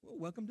coming. Well,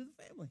 welcome to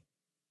the family.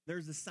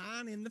 There's a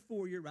sign in the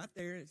foyer right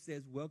there that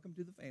says, welcome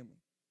to the family.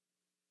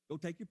 Go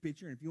take your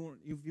picture, and if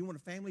you want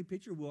a family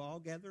picture, we'll all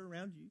gather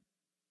around you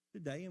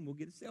today, and we'll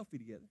get a selfie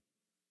together.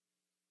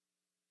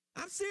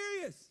 I'm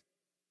serious.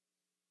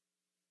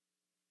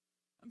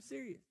 I'm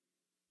serious.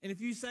 And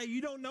if you say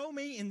you don't know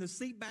me, in the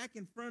seat back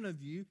in front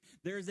of you,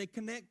 there's a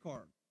Connect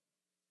card.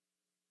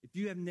 If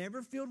you have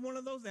never filled one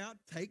of those out,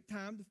 take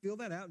time to fill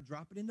that out and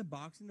drop it in the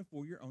box in the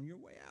foyer on your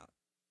way out.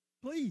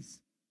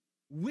 Please.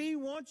 We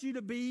want you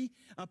to be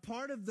a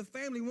part of the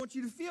family. We want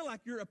you to feel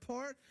like you're a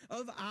part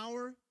of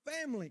our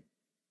family.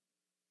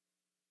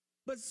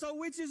 But so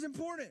which is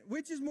important?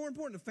 Which is more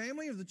important, the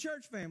family or the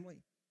church family?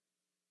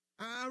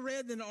 I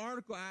read in an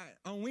article,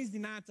 on Wednesday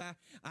nights,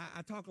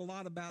 I talk a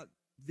lot about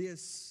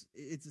this.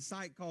 It's a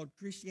site called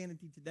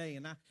Christianity Today,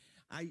 and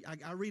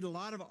I read a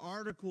lot of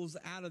articles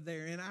out of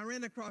there. And I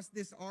ran across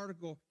this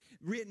article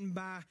written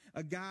by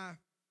a guy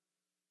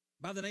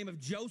by the name of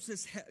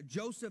Joseph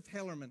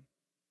Hellerman.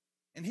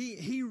 And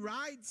he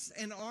writes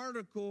an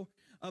article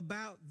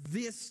about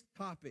this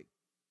topic.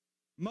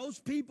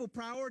 Most people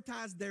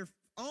prioritize their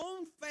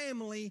own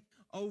family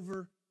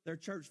over their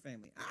church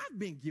family. I've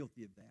been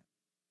guilty of that.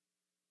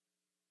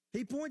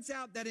 He points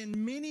out that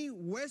in many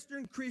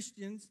Western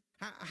Christians,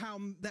 how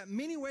that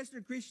many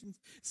Western Christians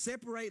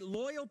separate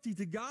loyalty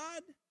to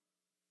God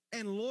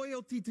and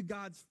loyalty to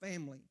God's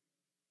family.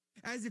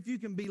 As if you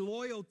can be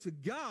loyal to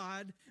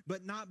God,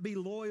 but not be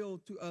loyal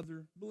to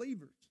other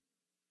believers.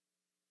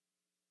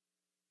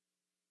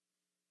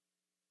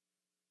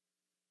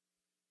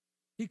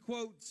 He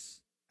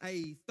quotes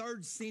a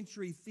 3rd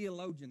century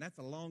theologian, that's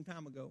a long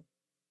time ago,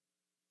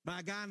 by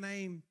a guy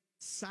named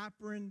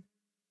Cyprian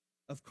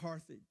of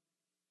Carthage.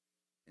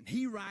 And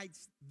he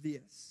writes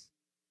this,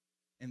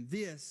 and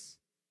this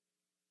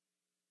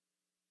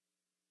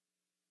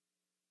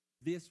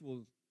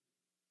will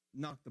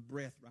knock the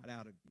breath right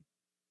out of you.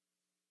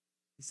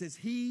 He says,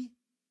 he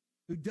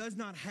who does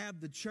not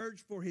have the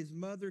church for his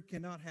mother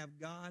cannot have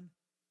God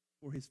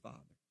for his father.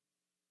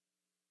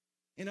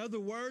 In other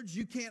words,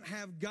 you can't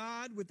have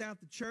God without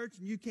the church,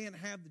 and you can't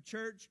have the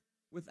church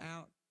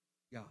without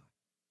God.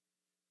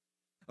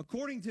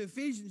 According to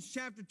Ephesians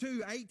chapter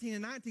 2, 18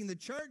 and 19, the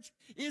church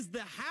is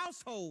the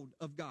household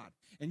of God.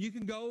 And you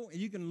can go and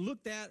you can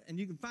look that and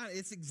you can find it.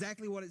 It's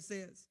exactly what it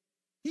says.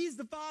 He's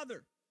the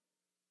Father.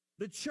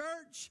 The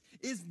church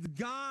is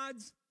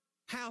God's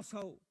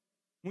household.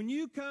 When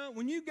you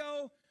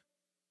go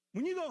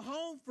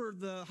home for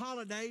the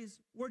holidays,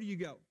 where do you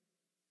go?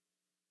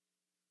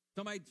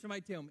 Somebody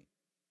tell me.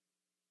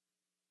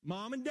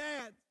 Mom and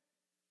dad.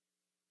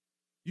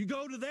 You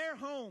go to their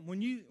home.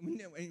 When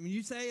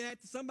you say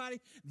that to somebody,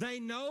 they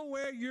know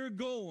where you're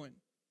going.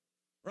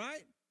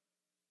 Right?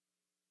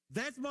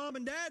 That's mom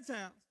and dad's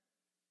house.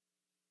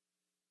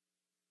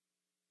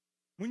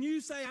 When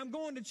you say, I'm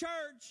going to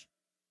church,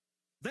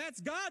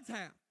 that's God's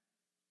house.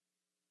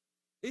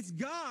 It's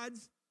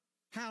God's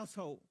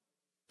household.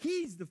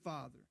 He's the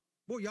Father.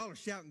 Boy, y'all are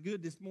shouting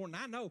good this morning.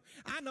 I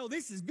know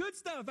this is good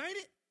stuff, ain't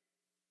it?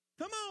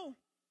 Come on.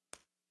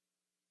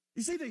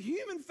 You see, the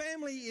human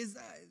family,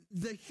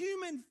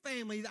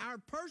 our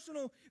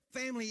personal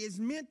family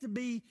is meant to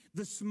be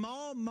the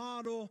small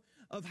model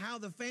of how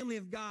the family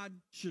of God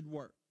should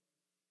work.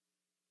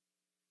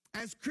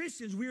 As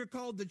Christians, we are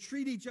called to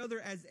treat each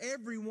other as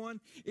everyone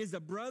is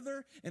a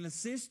brother and a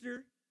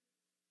sister.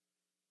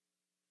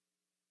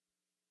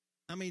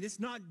 I mean, that's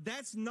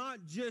not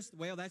just,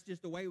 well, that's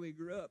just the way we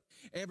grew up.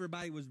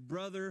 Everybody was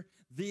brother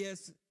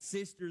this,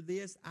 sister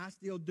this. I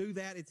still do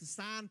that. It's a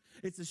sign,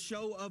 it's a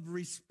show of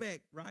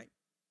respect, right?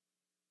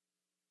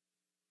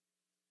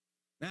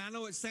 Now, I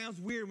know it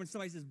sounds weird when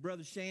somebody says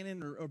Brother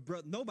Shannon or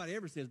brother. Nobody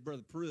ever says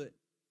Brother Pruitt.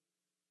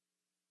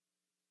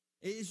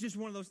 It's just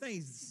one of those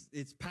things.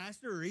 It's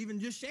pastor or even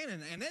just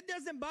Shannon. And that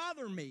doesn't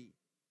bother me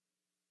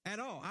at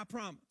all. I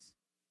promise.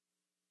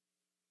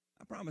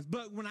 I promise.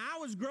 But when I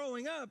was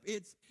growing up,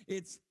 it's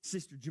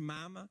Sister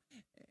Jemima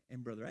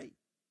and Brother Eight.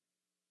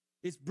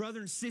 It's Brother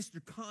and Sister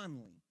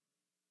Conley,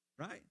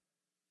 right?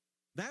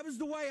 That was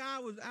the way I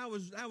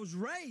was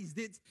raised.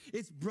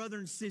 It's Brother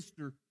and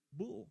Sister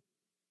Bull.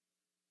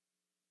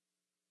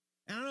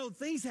 And I know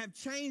things have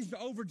changed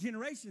over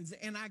generations,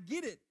 and I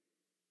get it.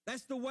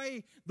 That's the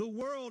way the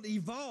world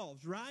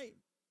evolves, right?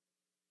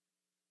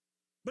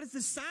 But it's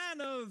a sign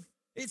of,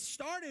 it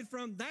started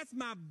from, that's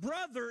my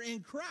brother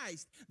in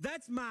Christ.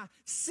 That's my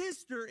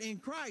sister in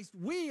Christ.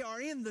 We are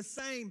in the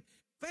same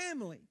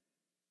family.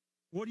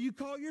 What do you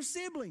call your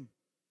sibling?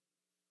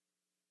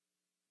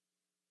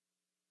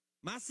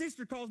 My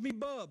sister calls me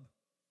Bub.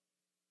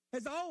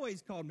 Has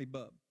always called me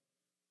Bub.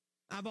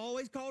 I've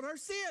always called her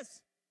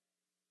sis.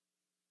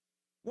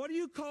 What do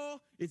you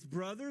call? It's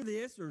brother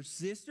this or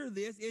sister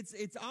this.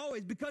 It's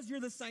always because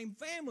you're the same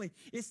family.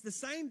 It's the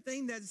same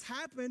thing that's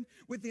happened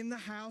within the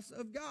house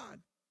of God.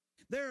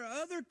 There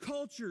are other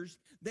cultures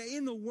that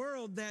in the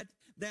world that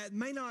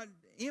may not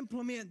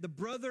implement the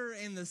brother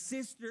and the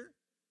sister.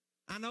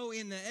 I know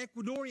in the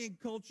Ecuadorian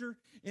culture,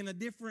 in a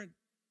different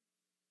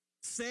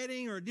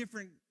setting or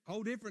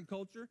whole different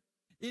culture,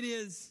 it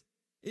is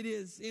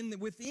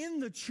within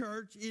the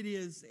church, it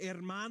is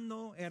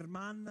hermano,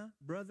 hermana,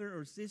 brother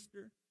or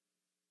sister.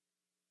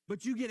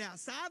 But you get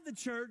outside the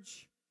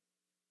church,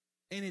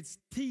 and it's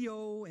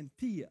tio and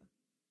tia,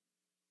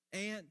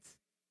 aunt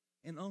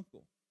and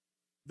uncle.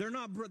 They're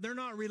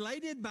not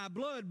related by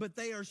blood, but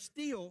they are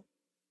still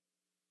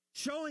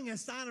showing a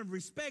sign of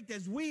respect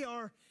as we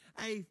are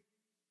a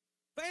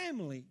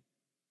family.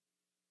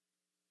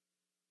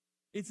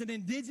 It's an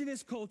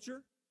indigenous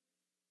culture.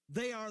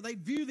 They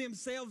view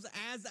themselves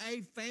as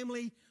a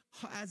family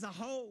as a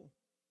whole.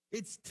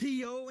 It's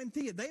tio and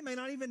tia. They may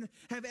not even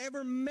have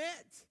ever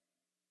met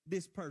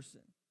this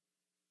person.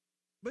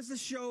 But it's a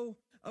show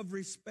of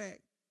respect.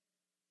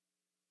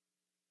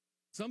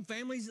 Some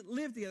families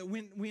live together.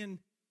 When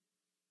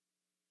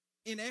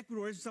in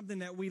Ecuador, it's something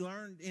that we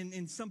learned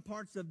in some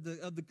parts of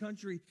the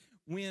country,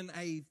 when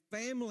a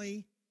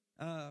family,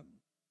 for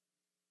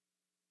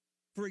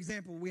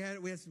example, we had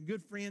some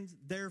good friends,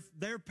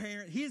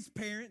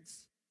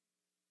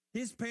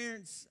 his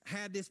parents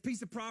had this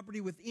piece of property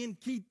within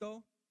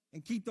Quito,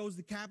 and Quito's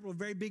the capital, a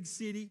very big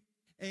city.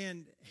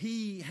 And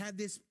he had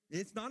this,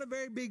 it's not a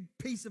very big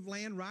piece of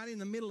land right in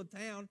the middle of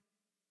town.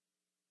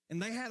 And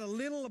they had a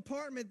little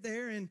apartment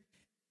there.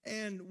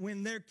 And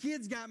when their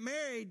kids got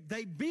married,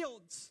 they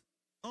built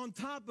on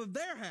top of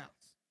their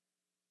house.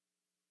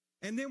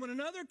 And then when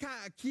another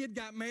kid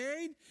got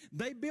married,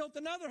 they built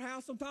another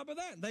house on top of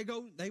that.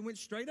 They went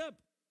straight up.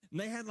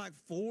 And they had like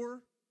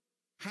 4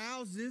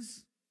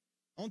 houses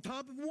on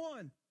top of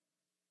one.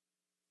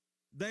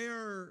 They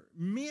are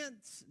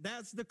meant,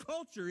 that's the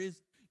culture,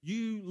 is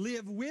you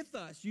live with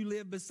us, you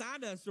live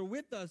beside us or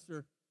with us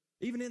or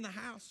even in the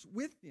house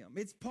with them.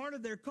 It's part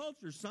of their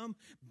culture. Some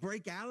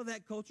break out of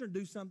that culture and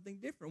do something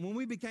different. When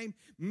we became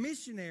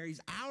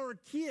missionaries, our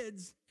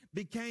kids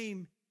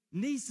became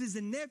nieces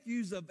and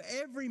nephews of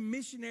every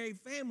missionary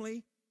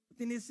family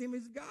within this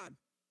image of God.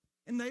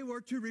 And they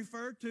were to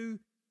refer to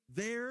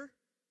our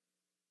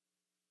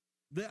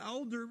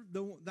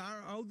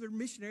older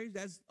missionaries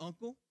as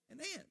uncle and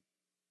aunt.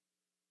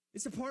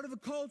 It's a part of a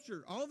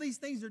culture. All these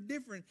things are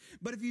different.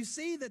 But if you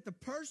see that the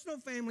personal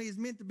family is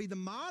meant to be the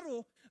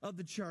model of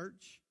the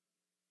church,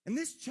 and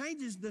this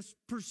changes the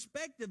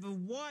perspective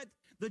of what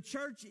the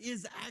church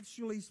is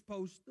actually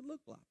supposed to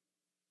look like.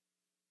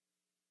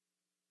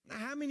 Now,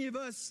 how many of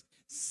us,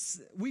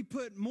 we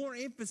put more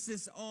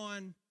emphasis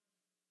on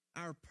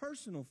our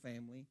personal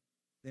family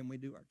than we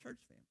do our church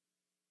family?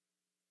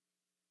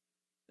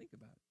 Think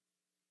about it.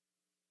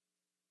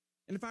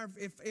 And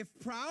if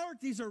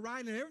priorities are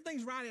right and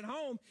everything's right at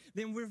home,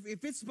 then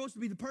if it's supposed to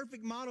be the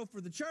perfect model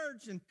for the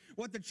church and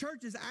what the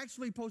church is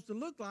actually supposed to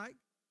look like,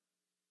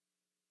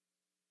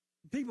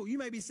 people, you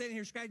may be sitting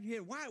here scratching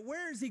your head.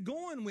 Where is he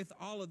going with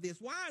all of this?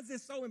 Why is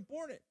this so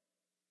important?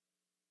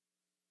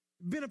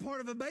 Been a part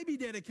of a baby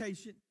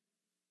dedication.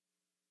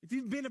 If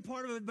you've been a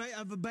part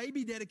of a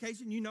baby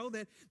dedication, you know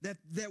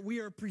that we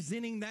are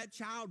presenting that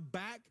child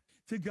back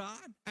to God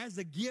as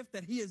a gift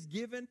that he has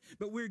given,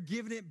 but we're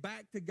giving it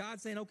back to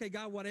God, saying, okay,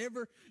 God,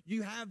 whatever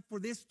you have for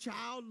this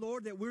child,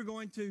 Lord, that we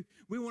want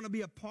to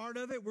be a part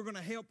of it. We're going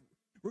to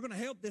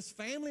help this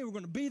family. We're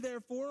going to be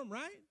there for them,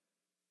 right?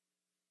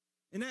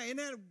 Isn't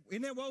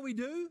that what we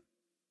do?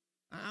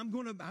 I'm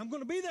going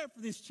to be there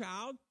for this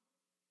child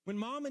when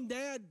mom and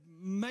dad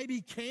maybe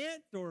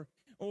can't,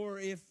 or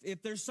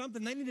if there's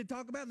something they need to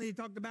talk about and they need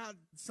to talk about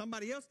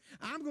somebody else,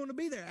 I'm going to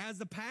be there. As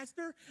a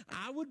pastor,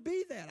 I would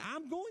be that.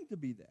 I'm going to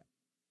be that.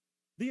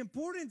 The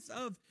importance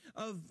of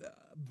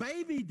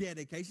baby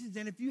dedications,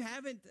 and if you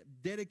haven't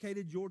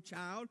dedicated your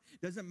child,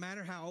 doesn't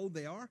matter how old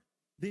they are,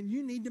 then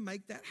you need to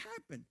make that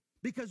happen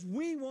because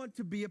we want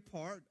to be a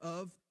part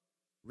of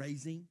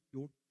raising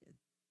your kids.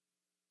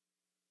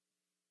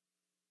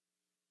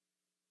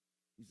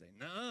 You say,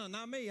 no,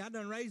 not me. I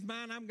done raised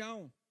mine. I'm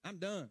gone. I'm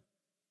done.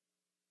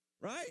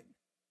 Right?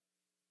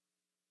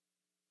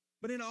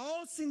 But in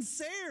all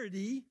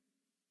sincerity,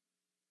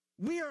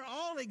 we are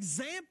all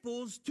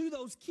examples to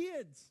those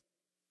kids.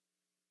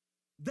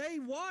 They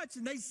watch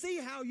and they see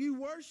how you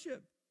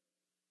worship.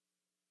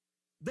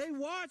 They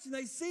watch and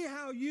they see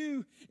how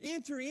you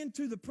enter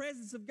into the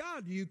presence of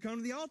God. Do you come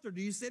to the altar?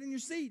 Do you sit in your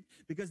seat?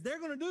 Because they're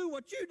going to do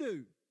what you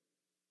do.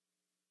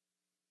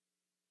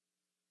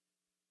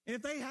 And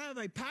if they have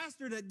a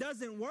pastor that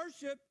doesn't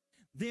worship,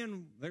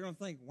 then they're going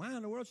to think, why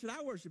in the world should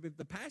I worship if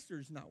the pastor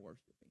is not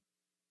worshiping?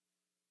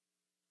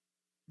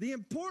 The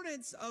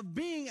importance of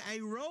being a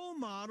role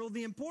model,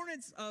 the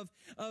importance of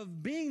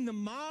being the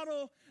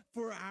model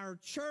for our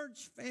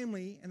church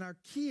family and our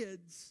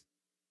kids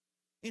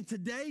in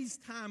today's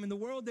time, in the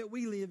world that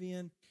we live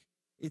in,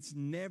 it's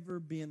never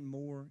been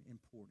more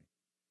important.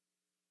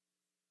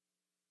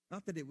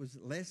 Not that it was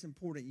less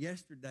important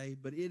yesterday,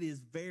 but it is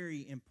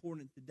very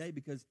important today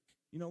because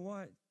you know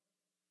what?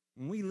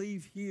 When we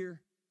leave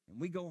here and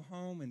we go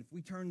home and if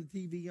we turn the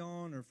TV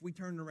on or if we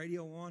turn the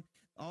radio on,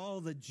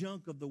 all the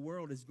junk of the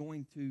world is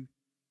going to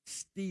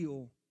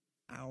steal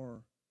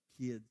our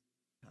kids'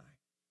 time.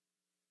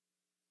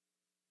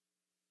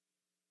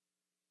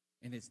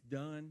 And it's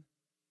done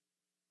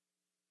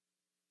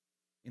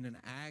in an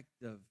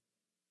act of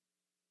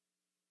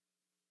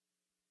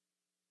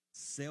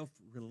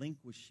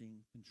self-relinquishing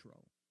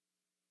control.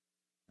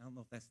 I don't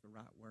know if that's the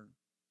right word.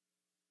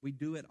 We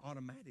do it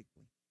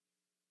automatically.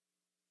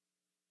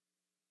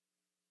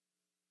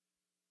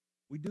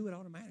 We do it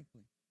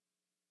automatically.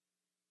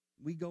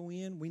 We go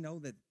in, we know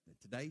that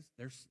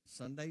there's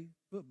Sunday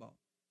football.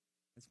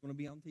 It's going to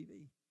be on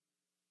TV.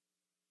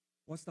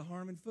 What's the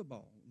harm in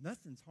football?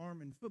 Nothing's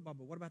harm in football,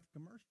 but what about the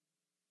commercial?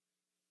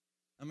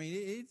 I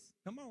mean,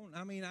 come on.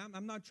 I mean,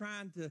 I'm not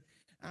trying,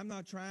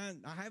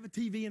 I have a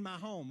TV in my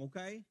home,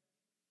 okay?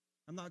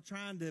 I'm not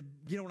trying to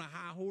get on a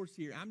high horse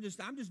here. I'm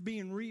just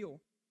being real.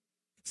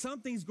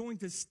 Something's going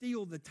to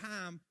steal the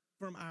time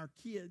from our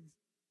kids,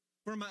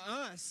 from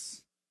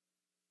us.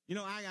 You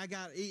know, I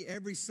got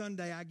every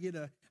Sunday I get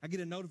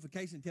a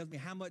notification that tells me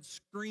how much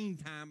screen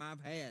time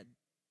I've had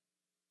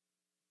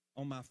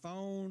on my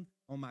phone,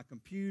 on my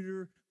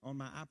computer, on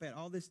my iPad,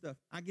 all this stuff.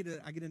 I get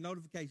a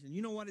notification.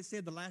 You know what it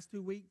said the last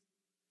 2 weeks?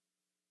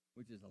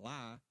 Which is a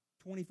lie,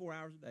 24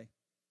 hours a day.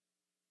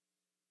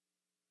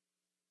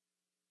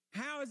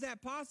 How is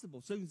that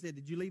possible? Susan said,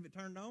 did you leave it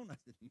turned on? I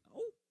said,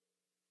 no.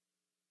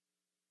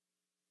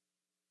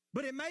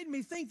 But it made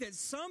me think that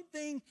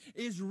something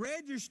is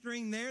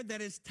registering there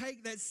that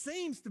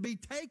seems to be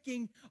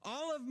taking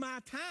all of my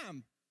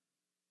time.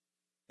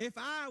 If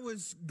I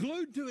was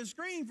glued to a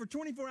screen for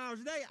 24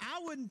 hours a day, I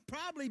wouldn't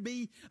probably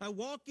be a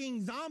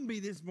walking zombie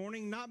this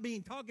morning,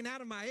 talking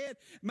out of my head,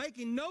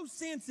 making no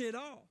sense at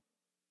all.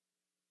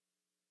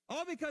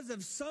 All because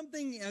of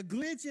something, a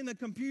glitch in the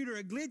computer,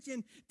 a glitch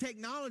in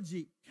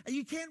technology. And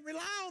you can't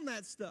rely on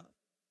that stuff.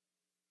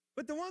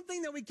 But the one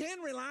thing that we can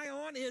rely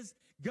on is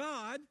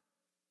God,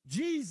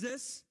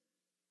 Jesus,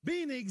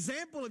 being an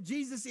example of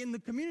Jesus in the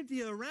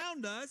community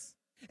around us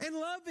and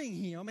loving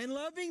Him and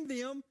loving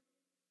them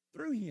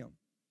through Him.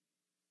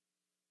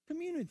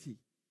 Community,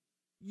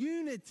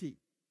 unity.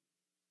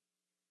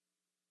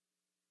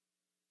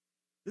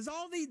 Does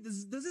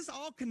this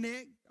all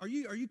connect? Are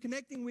you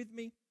connecting with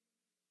me?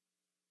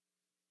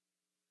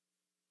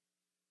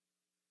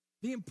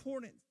 The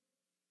importance.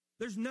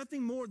 There's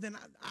nothing more than,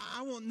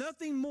 I want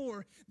nothing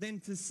more than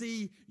to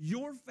see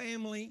your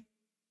family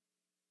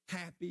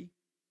happy,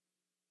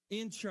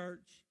 in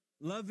church,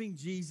 loving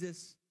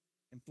Jesus,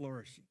 and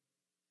flourishing.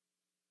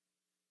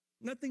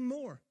 Nothing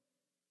more.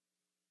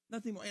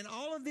 Nothing more. And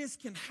all of this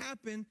can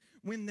happen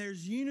when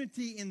there's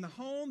unity in the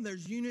home,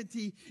 there's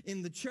unity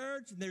in the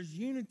church, and there's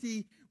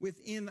unity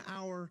within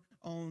our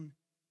own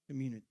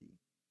community.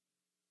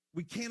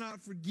 We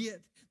cannot forget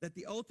that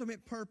the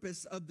ultimate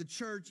purpose of the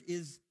church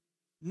is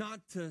not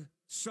to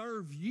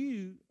serve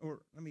you,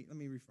 or let me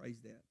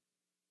rephrase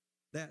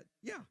that.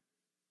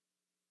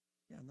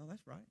 No,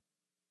 that's right.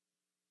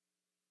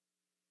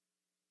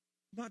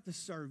 Not to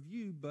serve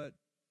you, but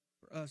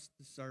for us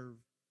to serve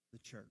the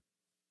church.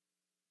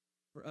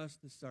 For us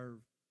to serve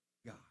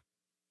God.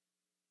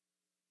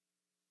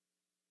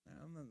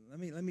 Now, let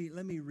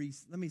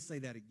me say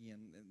that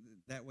again.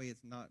 That way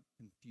it's not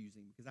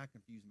confusing, because I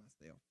confuse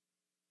myself.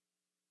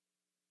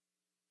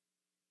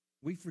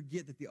 We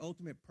forget that the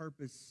ultimate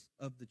purpose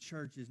of the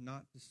church is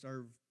not to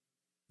serve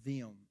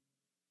them,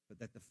 but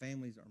that the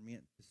families are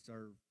meant to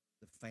serve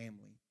the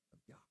family of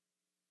God.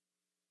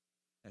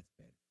 That's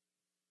better.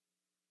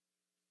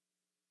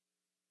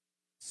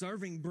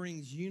 Serving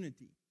brings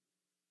unity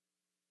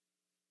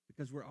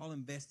because we're all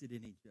invested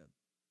in each other.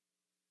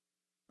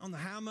 On the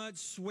how much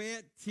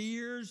sweat,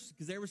 tears,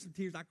 because there were some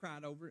tears, I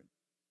cried over it.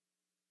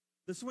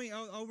 The swing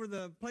over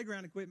the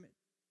playground equipment.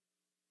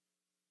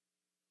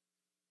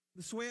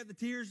 The sweat, the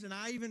tears, and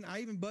I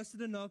even busted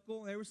a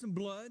knuckle. There was some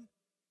blood.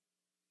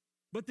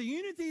 But the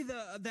unity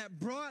that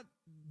brought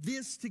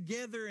this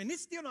together, and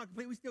it's still not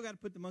complete. We still got to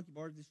put the monkey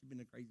bars. This has been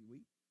a crazy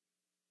week.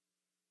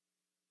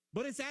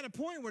 But it's at a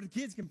point where the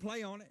kids can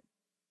play on it.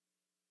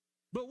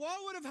 But what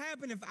would have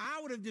happened if I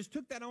would have just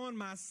took that on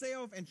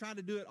myself and tried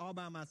to do it all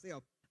by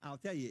myself? I'll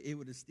tell you, it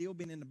would have still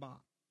been in the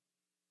box.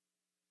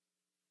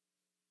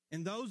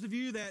 And those of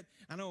you that,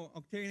 I know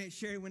Terry and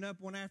Sherry went up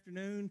one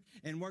afternoon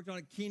and worked on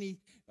it. Kenny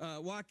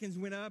Watkins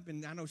went up,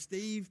 and I know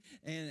Steve,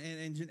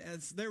 and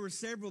there were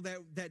several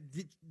that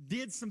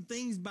did some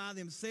things by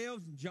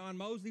themselves. John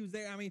Mosley was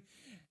there. I mean,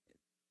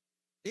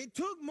 it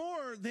took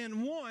more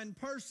than one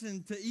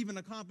person to even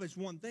accomplish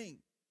one thing.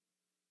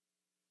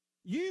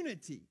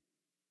 Unity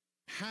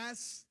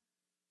has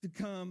to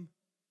come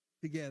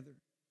together.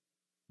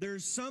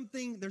 There's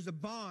a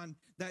bond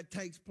that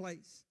takes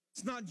place.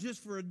 It's not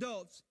just for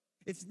adults.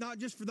 It's not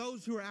just for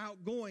those who are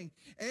outgoing.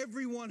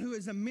 Everyone who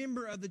is a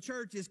member of the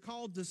church is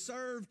called to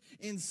serve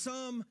in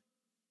some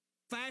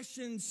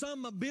fashion,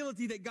 some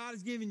ability that God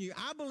has given you.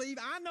 I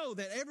know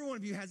that every one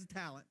of you has a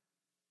talent.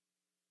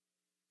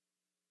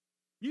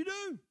 You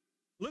do.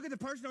 Look at the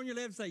person on your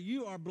left and say,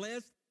 you are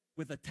blessed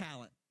with a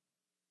talent.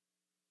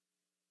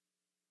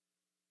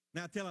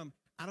 Now tell them,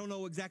 I don't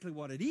know exactly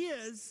what it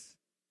is,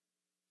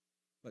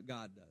 but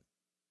God does.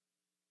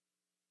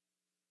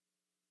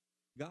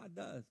 God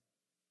does.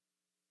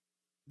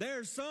 There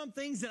are some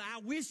things that I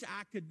wish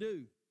I could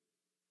do.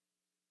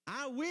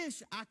 I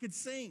wish I could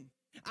sing.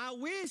 I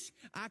wish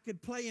I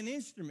could play an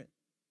instrument.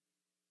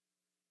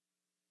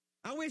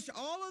 I wish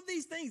all of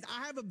these things.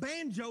 I have a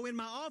banjo in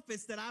my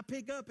office that I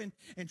pick up and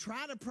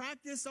try to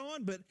practice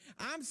on, but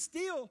I'm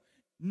still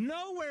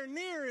nowhere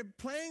near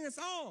playing a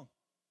song.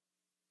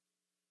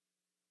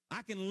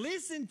 I can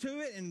listen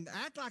to it and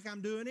act like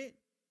I'm doing it,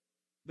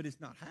 but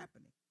it's not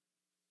happening.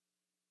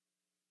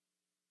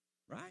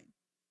 Right?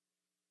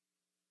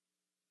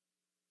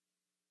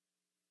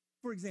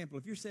 For example,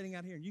 if you're sitting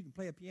out here and you can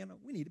play a piano,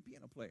 we need a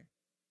piano player.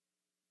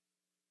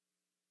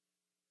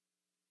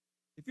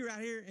 If you're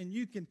out here and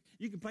you can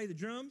play the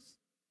drums,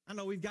 I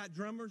know we've got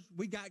drummers,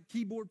 we got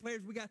keyboard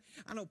players,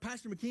 I know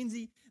Pastor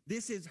McKenzie,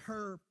 this is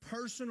her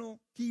personal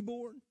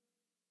keyboard.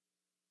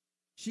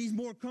 She's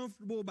more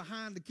comfortable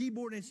behind the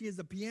keyboard than she is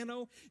the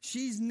piano.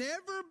 She's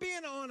never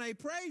been on a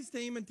praise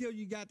team until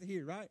you got to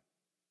here, right?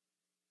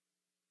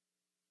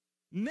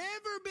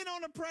 Never been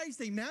on a praise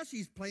team. Now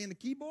she's playing the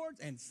keyboards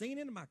and singing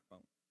in the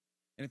microphone.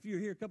 And if you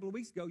were here a couple of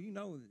weeks ago, you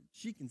know that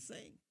she can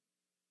sing.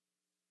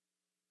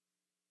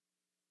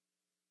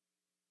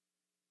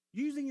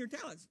 Using your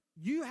talents.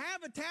 You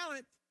have a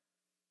talent.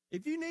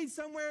 If you need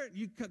somewhere,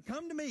 you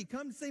come to me.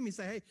 Come to see me.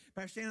 Say, hey,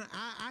 Pastor Shannon,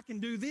 I can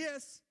do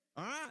this.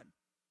 All right.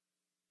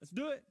 Let's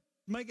do it.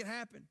 Make it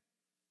happen.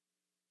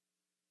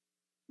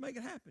 Make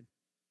it happen.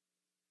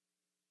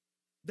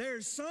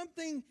 There's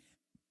something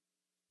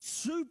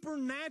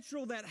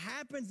supernatural that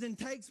happens and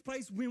takes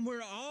place when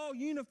we're all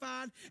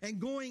unified and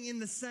going in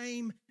the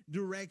same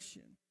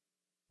direction.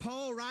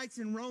 Paul writes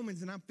in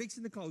Romans, and I'm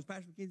fixing to close.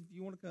 Pastor McKenzie, if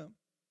you want to come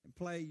and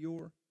play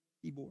your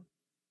keyboard.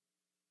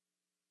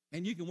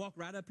 And you can walk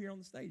right up here on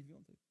the stage if you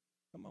want to.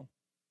 Come on.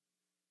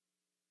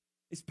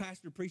 It's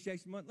Pastor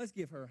Appreciation Month. Let's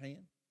give her a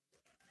hand.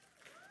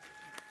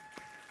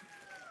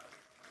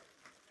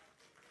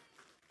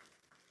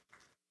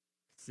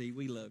 See,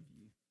 we love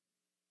you.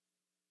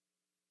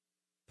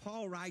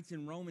 Paul writes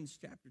in Romans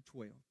chapter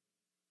 12.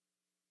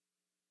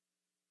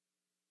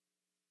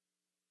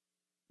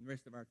 The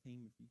rest of our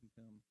team, if you can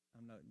come,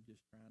 I'm not just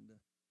trying to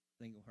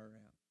single her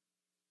out.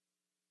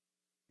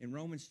 In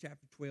Romans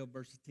chapter 12,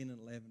 verses 10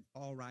 and 11,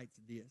 Paul writes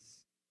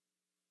this.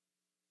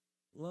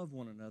 Love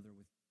one another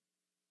with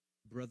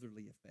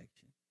brotherly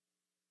affection.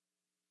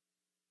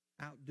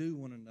 Outdo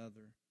one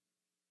another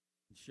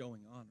in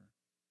showing honor.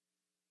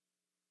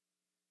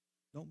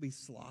 Don't be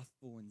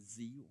slothful in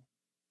zeal,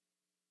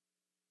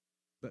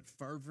 but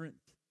fervent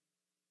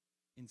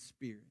in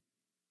spirit.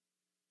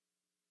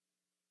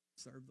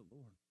 Serve the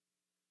Lord.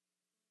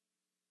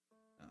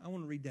 I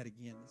want to read that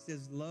again. It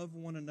says, love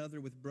one another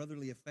with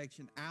brotherly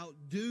affection.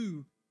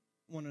 Outdo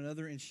one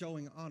another in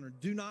showing honor.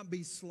 Do not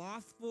be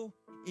slothful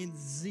in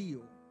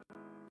zeal.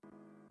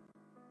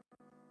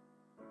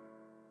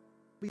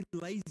 Be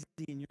lazy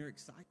in your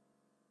excitement.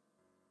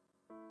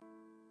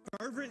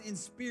 Fervent in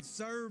spirit.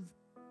 Serve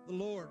the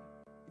Lord.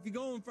 If you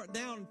go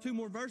down 2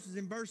 more verses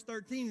in verse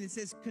 13, it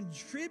says,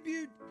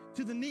 contribute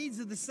to the needs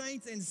of the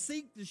saints and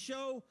seek to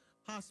show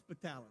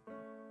hospitality.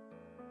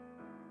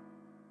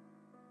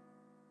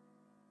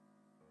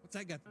 What's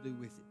that got to do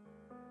with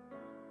it?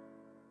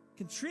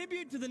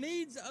 Contribute to the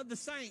needs of the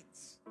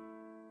saints.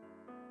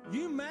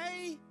 You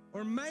may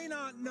or may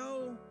not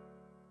know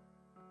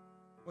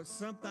what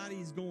somebody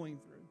is going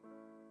through.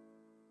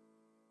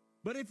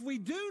 But if we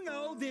do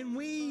know, then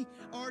we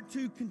are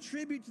to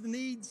contribute to the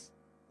needs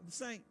of the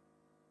saints.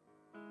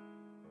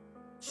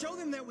 Show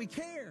them that we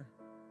care.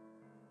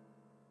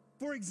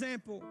 For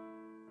example,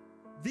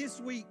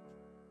 this week,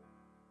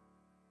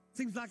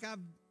 seems like I've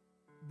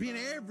been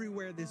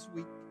everywhere this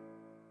week.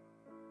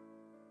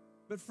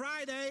 But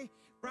Friday,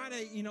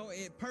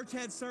 Perch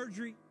had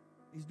surgery.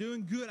 He's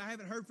doing good. I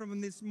haven't heard from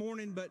him this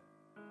morning, but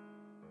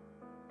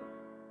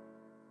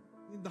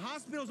the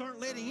hospitals aren't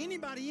letting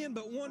anybody in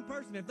but one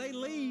person. If they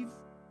leave,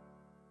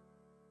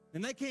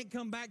 then they can't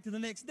come back to the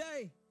next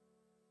day.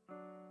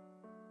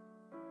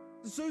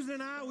 So Susan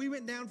and I, we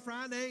went down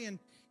Friday, and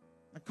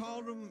I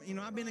called him. You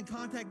know, I've been in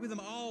contact with him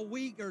all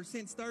week or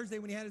since Thursday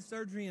when he had his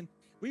surgery, and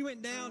we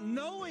went down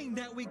knowing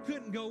that we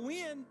couldn't go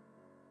in.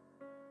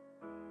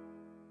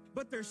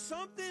 But there's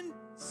something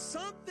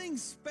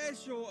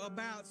special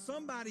about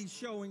somebody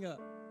showing up.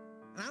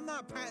 And I'm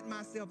not patting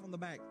myself on the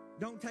back.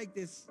 Don't take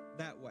this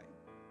that way.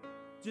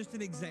 Just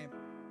an example.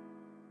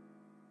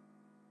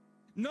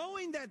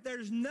 Knowing that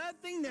there's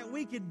nothing that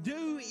we could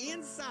do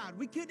inside.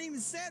 We couldn't even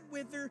sit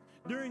with her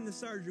during the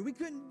surgery. We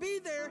couldn't be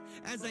there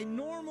as a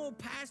normal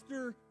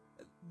pastor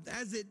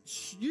as it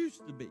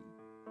used to be.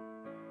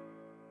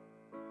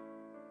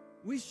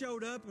 We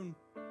showed up and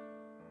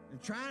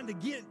trying to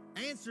get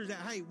answers that,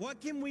 hey, what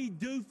can we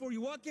do for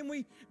you? What can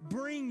we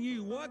bring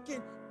you? What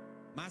can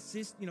my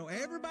sister, you know,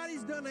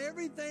 everybody's done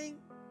everything.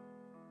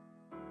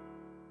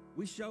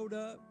 We showed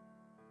up,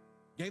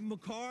 gave them a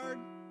card,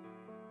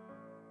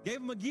 gave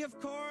them a gift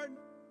card,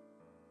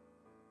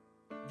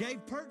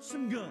 gave Perch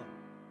some gum.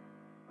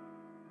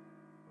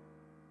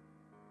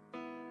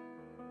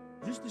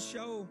 Just to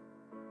show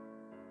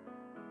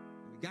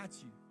we got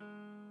you.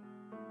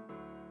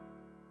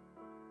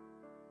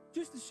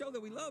 Just to show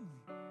that we love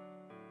you.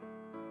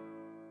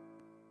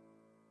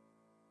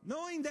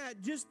 Knowing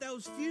that just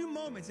those few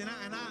moments, and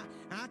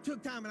I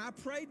took time and I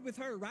prayed with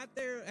her right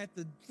there at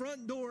the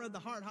front door of the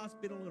Heart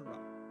Hospital in Little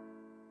Rock.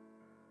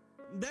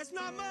 That's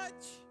not much.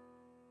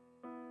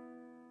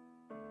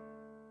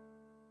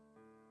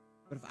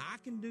 But if I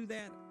can do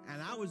that,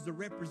 and I was the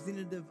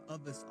representative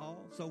of us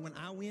all, so when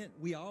I went,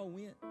 we all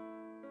went.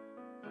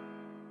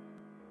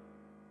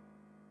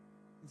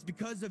 It's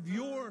because of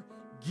your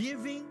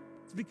giving,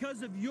 it's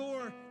because of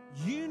your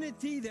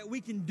unity that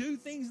we can do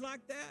things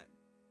like that.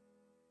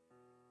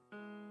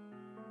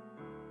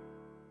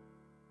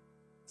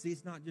 See,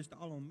 it's not just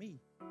all on me.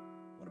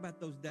 What about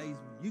those days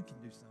when you can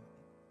do something?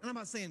 And I'm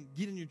not saying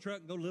get in your truck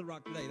and go to Little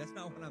Rock today. That's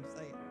not what I'm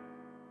saying.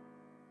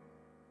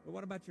 But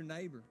what about your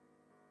neighbor?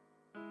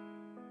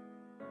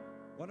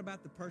 What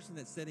about the person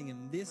that's sitting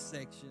in this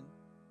section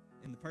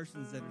and the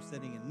persons that are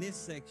sitting in this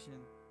section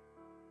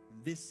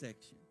and this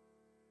section?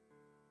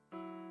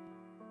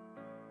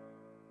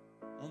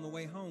 On the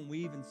way home, we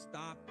even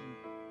stopped and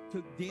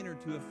took dinner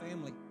to a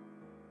family,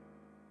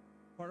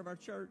 part of our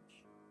church.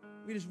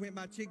 We just went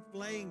by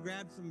Chick-fil-A and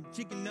grabbed some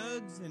chicken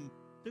nugs and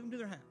took them to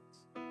their house.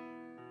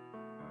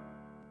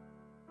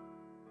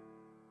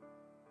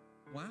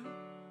 Why?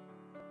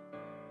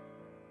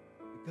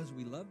 Because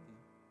we love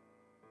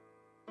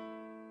them.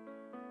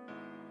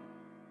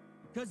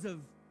 Because of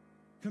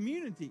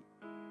community.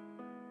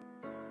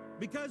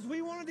 Because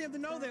we wanted them to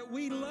know that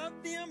we love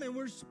them and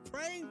we're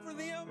praying for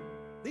them.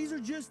 These are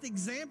just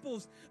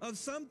examples of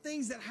some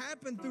things that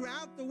happen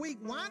throughout the week.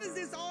 Why does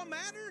this all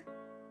matter?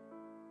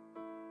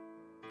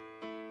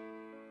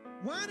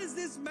 Why does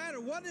this matter?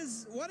 What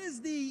is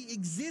the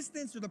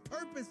existence or the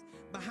purpose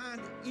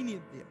behind any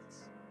of this?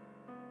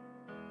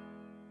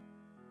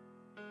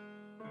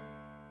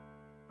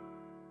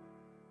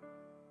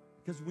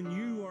 Because when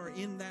you are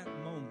in that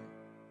moment,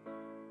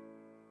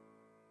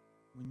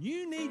 when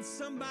you need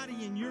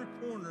somebody in your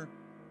corner,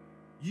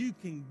 you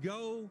can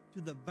go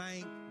to the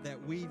bank that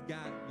we've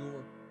got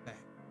your back.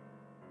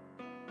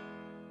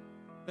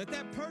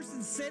 That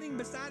person sitting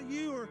beside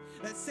you or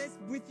that sits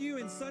with you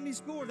in Sunday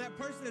school or that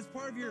person that's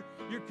part of your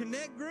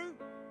Connect group,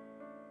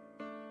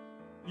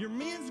 your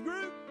men's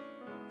group.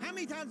 How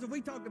many times have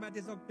we talked about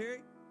this,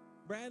 Terry,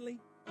 Bradley,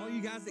 all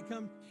you guys that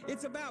come?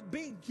 It's about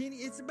being, Kenny,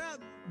 it's about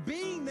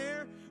being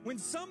there when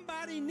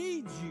somebody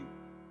needs you.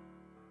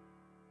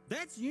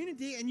 That's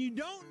unity, and you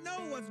don't know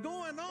what's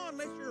going on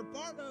unless you're a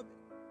part of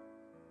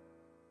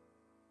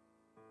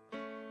it.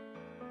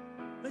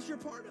 Unless you're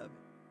a part of it.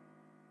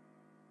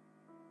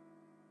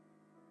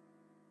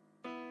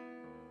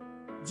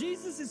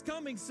 Jesus is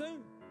coming soon.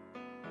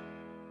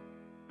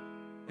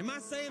 Am I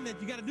saying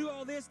that you got to do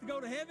all this to go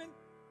to heaven?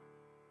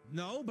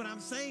 No, but I'm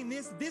saying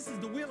this is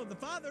the will of the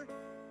Father.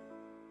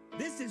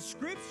 This is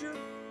Scripture.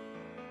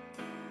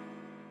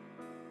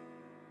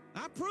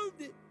 I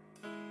proved it.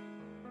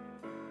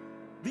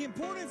 The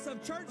importance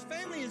of church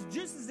family is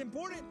just as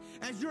important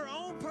as your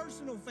own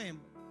personal family.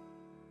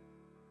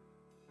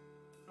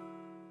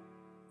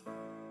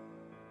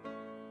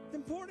 It's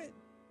important.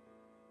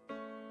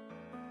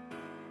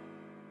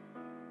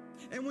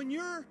 And when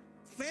your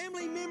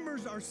family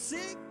members are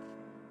sick,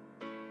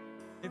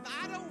 if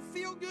I don't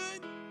feel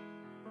good,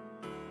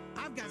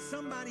 I've got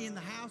somebody in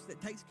the house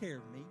that takes care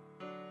of me.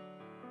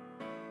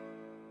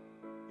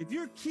 If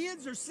your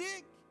kids are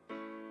sick,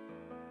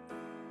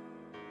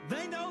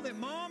 they know that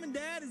mom and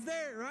dad is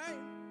there, right?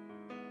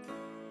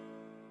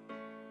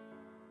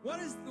 What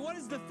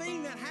is the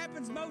thing that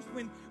happens most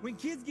when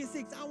kids get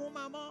sick? I want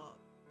my mom.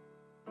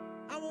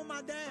 I want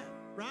my dad,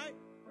 right?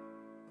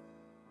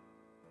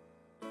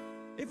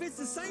 If it's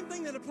the same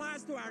thing that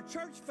applies to our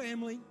church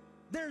family,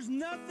 There's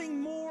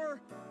nothing more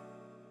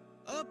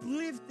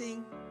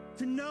uplifting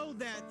to know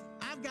that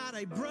I've got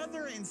a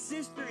brother and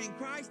sister in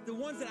Christ, the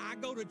ones that I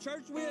go to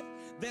church with,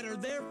 that are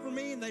there for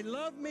me and they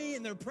love me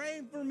and they're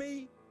praying for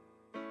me.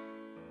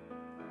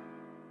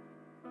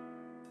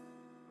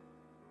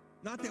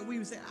 Not that we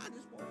would say, I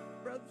just want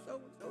brother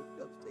so-and-so to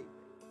go see me.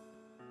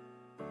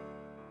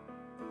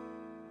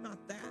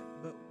 Not that,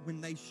 but when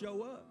they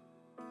show up,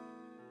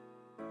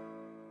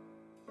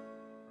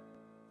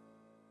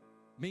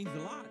 means a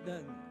lot,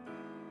 doesn't it?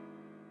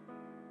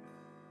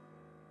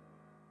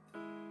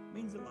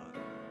 Means a lot.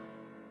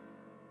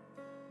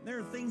 There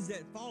are things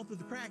that fall through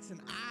the cracks and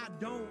I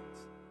don't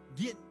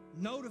get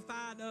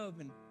notified of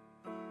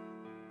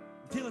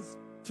until it's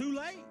too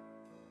late.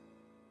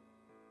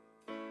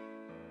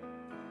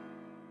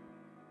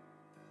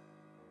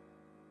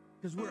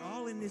 Because we're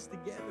all in this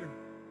together.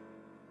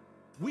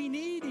 We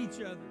need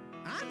each other.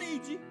 I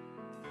need you.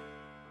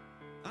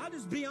 I'll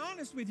just be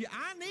honest with you.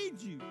 I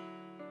need you.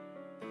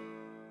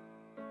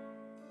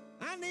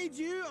 I need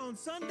you on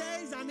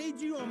Sundays. I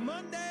need you on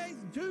Mondays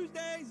and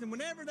Tuesdays. And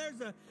whenever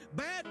there's a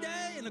bad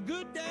day and a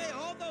good day,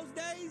 all those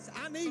days,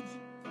 I need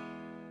you.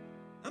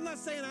 I'm not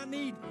saying I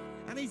need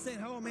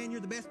saying, oh man, you're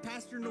the best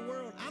pastor in the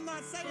world. I'm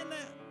not saying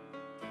that.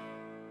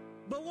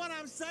 But what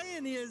I'm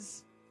saying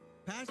is,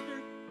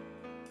 Pastor,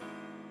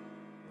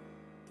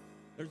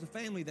 there's a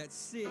family that's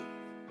sick.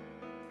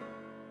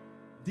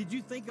 Did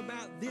you think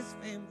about this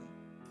family?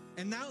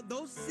 And now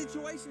those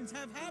situations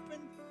have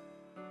happened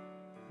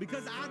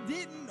because I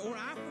didn't or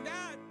I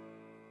forgot.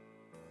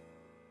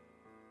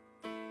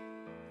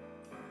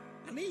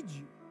 I need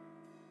you.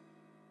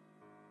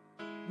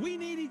 We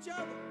need each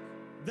other.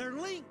 They're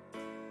linked.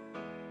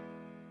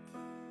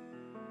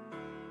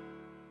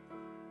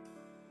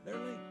 They're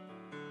linked.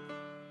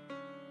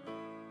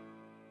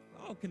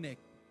 All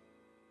connected.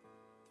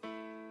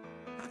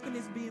 How can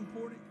this be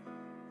important?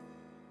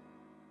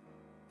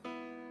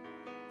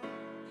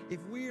 If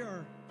we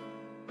are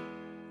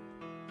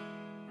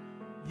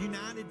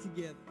united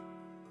together,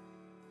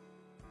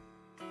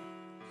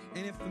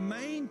 and if the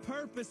main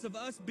purpose of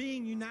us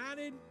being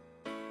united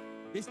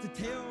is to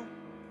tell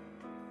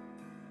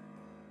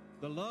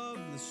the love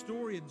and the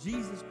story of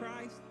Jesus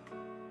Christ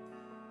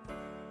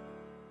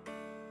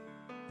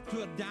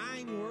to a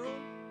dying world,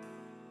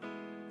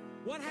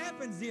 what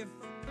happens if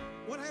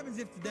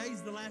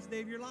today's the last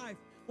day of your life?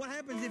 What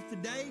happens if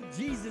today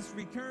Jesus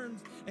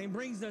returns and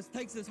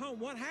takes us home?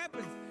 What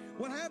happens?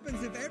 What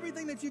happens if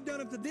everything that you've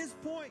done up to this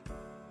point,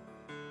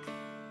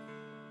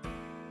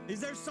 is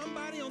there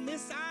somebody on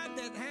this side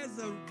that's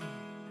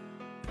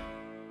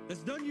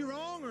done you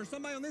wrong, or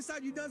somebody on this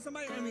side you've done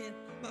somebody? I mean,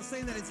 I'm not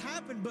saying that it's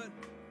happened, but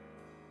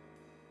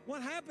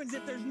what happens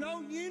if there's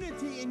no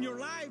unity in your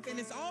life and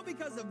it's all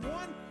because of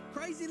one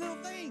crazy little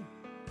thing?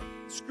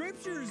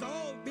 Scripture's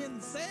all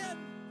been said.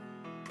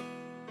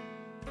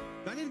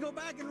 I need to go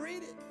back and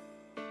read it.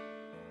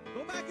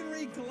 Go back and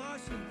read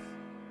Colossians.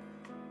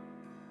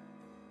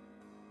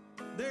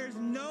 There's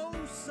no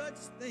such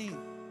thing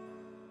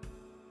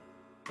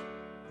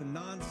as a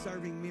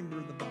non-serving member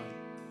of the body.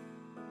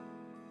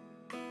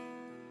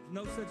 There's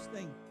no such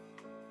thing.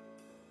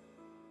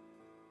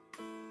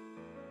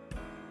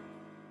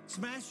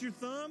 Smash your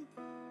thumb,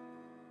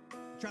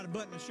 try to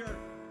button a shirt.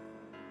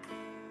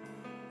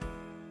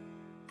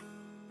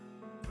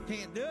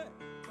 Can't do it.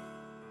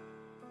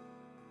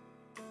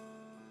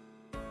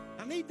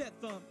 I need that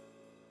thumb.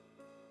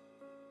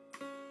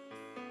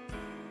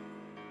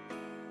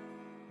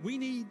 We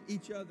need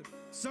each other.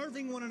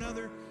 Serving one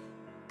another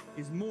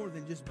is more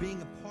than just being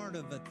a part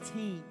of a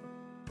team.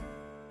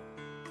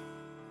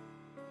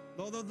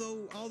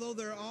 Although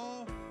they're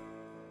all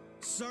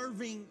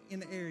serving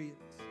in areas,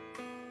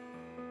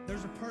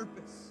 there's a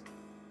purpose.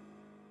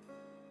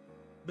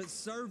 But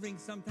serving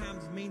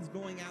sometimes means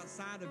going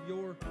outside of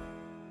your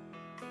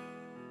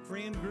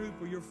friend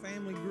group or your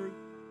family group.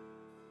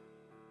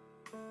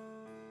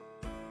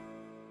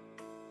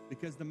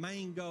 Because the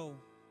main goal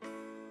is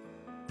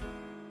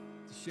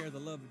to share the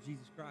love of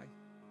Jesus Christ.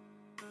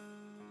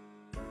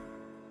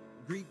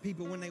 Greet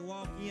people when they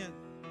walk in.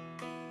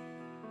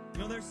 You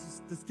know, there's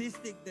a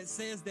statistic that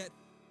says that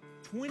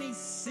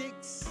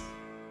 86%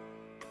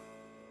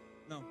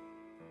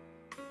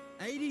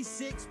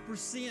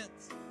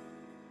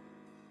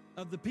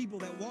 of the people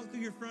that walk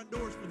through your front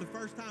doors for the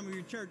first time of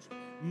your church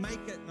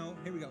make it. No,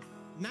 here we go.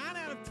 9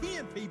 out of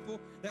 10 people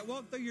that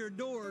walk through your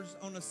doors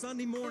on a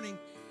Sunday morning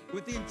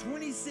within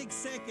 26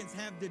 seconds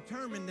have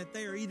determined that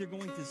they are either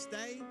going to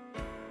stay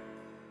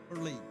or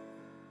leave.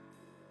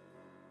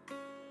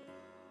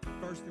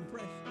 First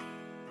impression.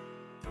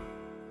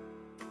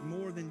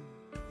 More than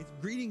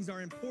greetings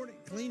are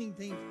important, cleaning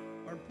teams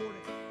are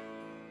important.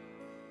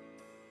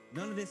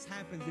 None of this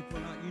happens if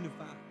we're not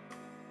unified.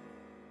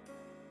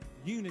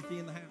 Unity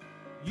in the house.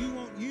 You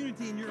want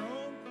unity in your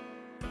home?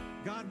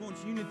 God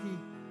wants unity in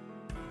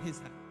His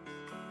house.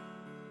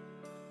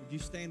 Would you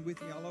stand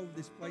with me all over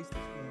this place this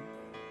morning?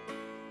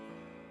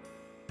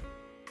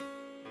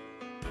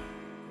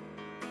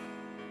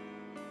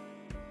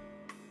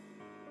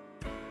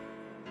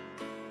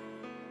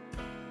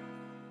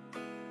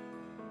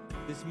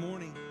 This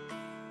morning,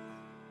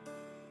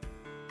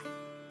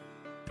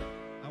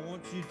 I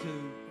want you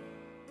to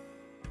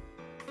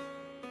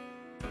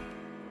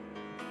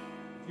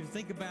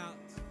think about,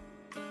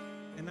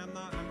 and I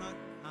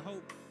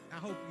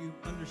hope you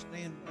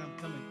understand where I'm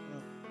coming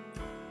from.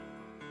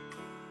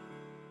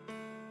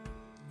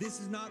 This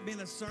has not been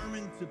a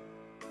sermon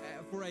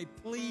for a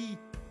plea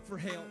for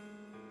help.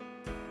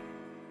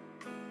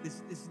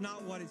 This is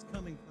not what it's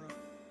coming from.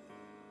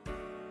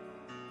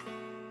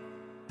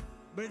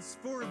 But it's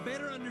for a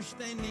better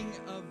understanding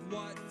of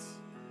what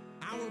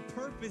our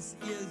purpose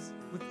is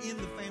within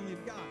the family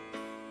of God.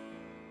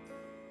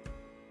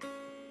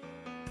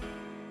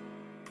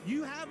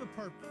 You have a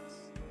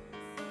purpose.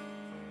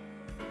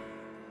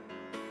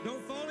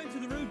 Don't fall into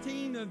the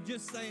routine of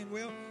just saying,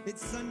 well,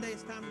 it's Sunday,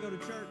 it's time to go to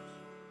church,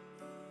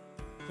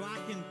 so I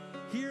can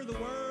hear the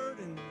word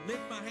and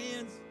lift my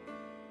hands.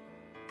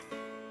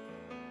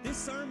 This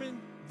sermon,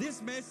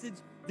 this message,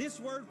 this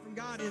word from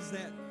God is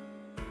that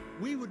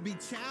we would be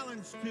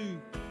challenged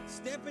to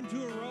step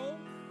into a role,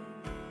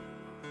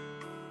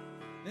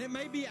 and it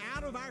may be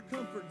out of our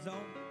comfort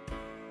zone,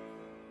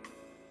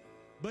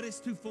 but it's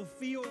to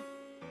fulfill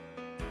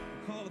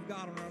the call of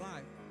God on our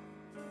life.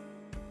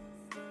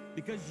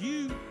 Because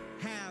you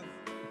have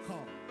a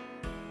call.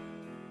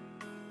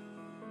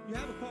 You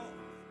have a call.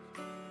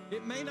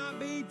 It may not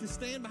be to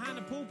stand behind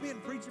a pulpit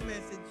and preach a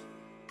message,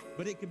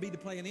 but it could be to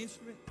play an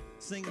instrument,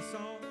 sing a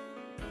song,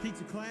 teach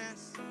a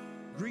class,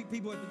 greet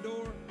people at the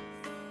door,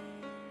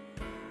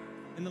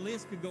 and the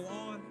list could go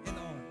on and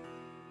on.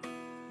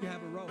 You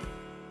have a role.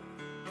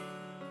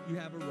 You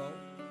have a role.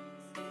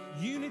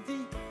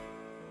 Unity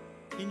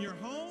in your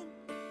home,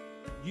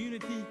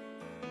 unity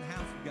in the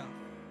house of God.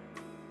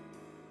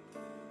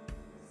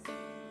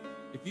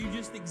 If you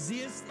just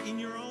exist in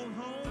your own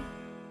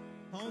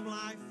home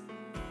life,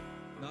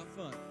 not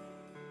fun.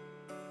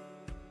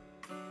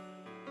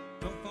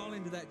 Don't fall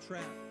into that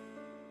trap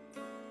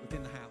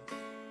within the house.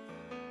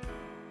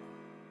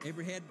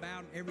 Every head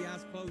bowed, every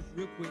eyes closed,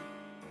 real quick.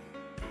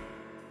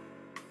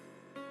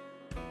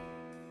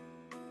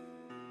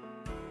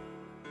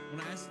 When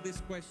I ask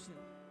this question,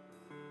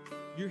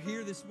 you're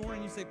here this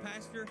morning, you say,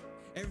 Pastor,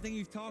 everything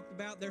you've talked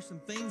about, there's some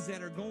things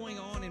that are going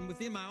on and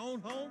within my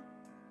own home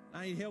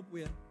I need help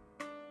with.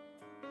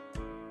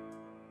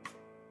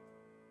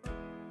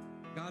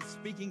 God's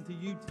speaking to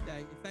you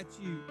today. If that's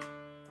you,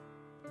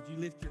 would you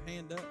lift your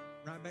hand up,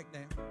 right back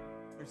down?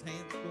 There's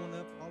hands going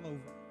up all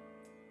over.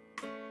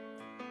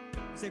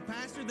 You say,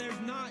 Pastor, there's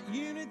not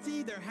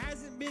unity. There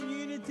hasn't been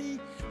unity,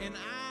 and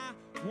I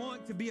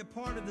want to be a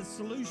part of the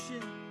solution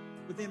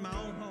within my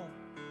own home.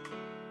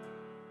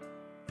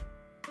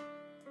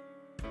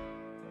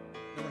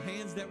 There were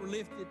hands that were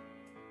lifted.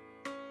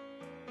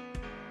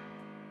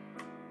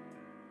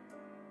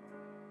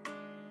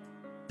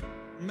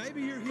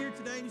 Maybe you're here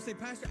today and you say,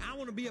 Pastor, I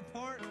want to be a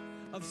part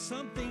of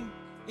something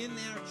in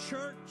our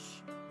church.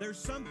 There's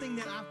something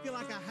that I feel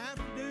like I have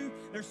to do.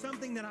 There's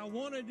something that I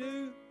want to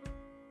do.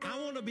 I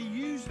want to be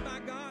used by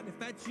God. If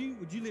that's you,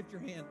 would you lift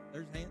your hand?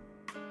 There's a hand.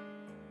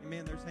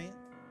 Amen, there's a hand.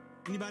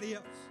 Anybody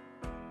else?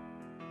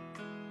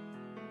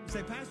 You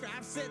say, Pastor,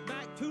 I've sat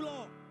back too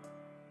long.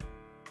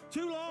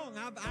 Too long.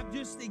 I've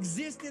just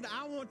existed.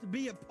 I want to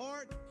be a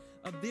part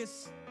of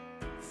this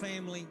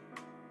family.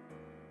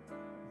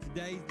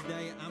 Today's the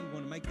day I'm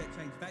going to make that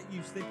change. In fact,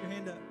 you stick your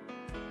hand up.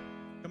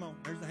 Come on,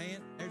 there's a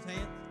hand. There's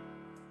hands.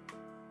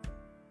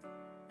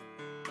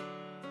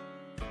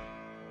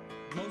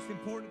 Most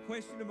important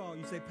question of all,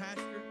 you say,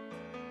 Pastor,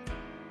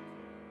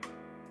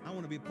 I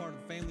want to be a part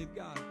of the family of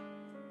God.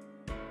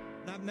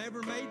 And I've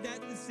never made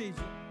that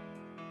decision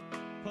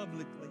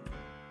publicly.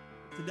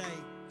 Today,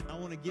 I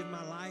want to give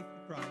my life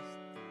to Christ.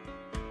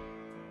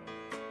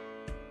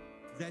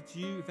 Is that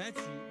you? If that's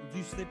you, would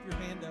you slip your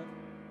hand up?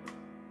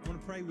 I want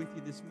to pray with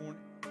you this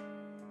morning.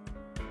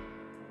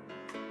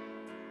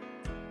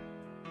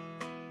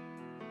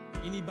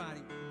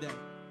 Anybody today?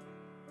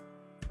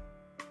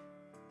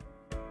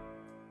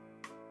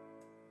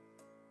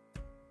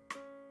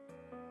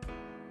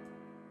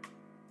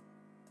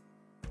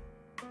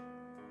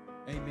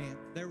 Amen.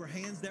 There were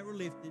hands that were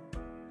lifted.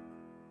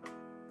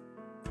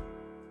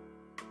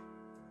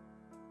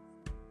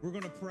 We're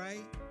going to pray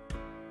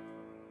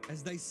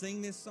as they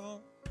sing this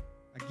song.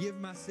 I give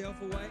myself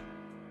away.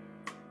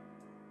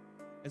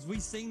 As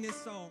we sing this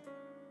song,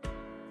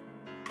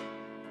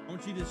 I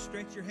want you to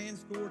stretch your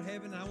hands toward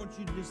heaven. I want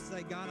you to just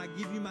say, God, I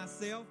give you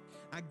myself.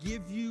 I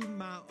give you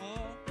my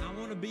all. I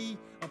want to be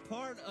a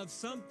part of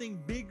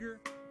something bigger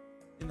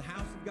in the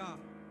house of God.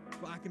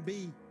 So I can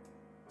be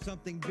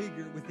something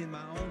bigger within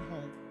my own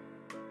home.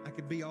 I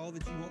could be all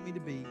that you want me to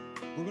be.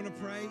 We're going to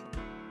pray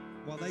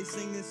while they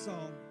sing this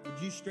song.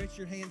 Would you stretch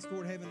your hands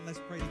toward heaven? Let's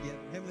pray together.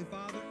 Heavenly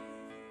Father,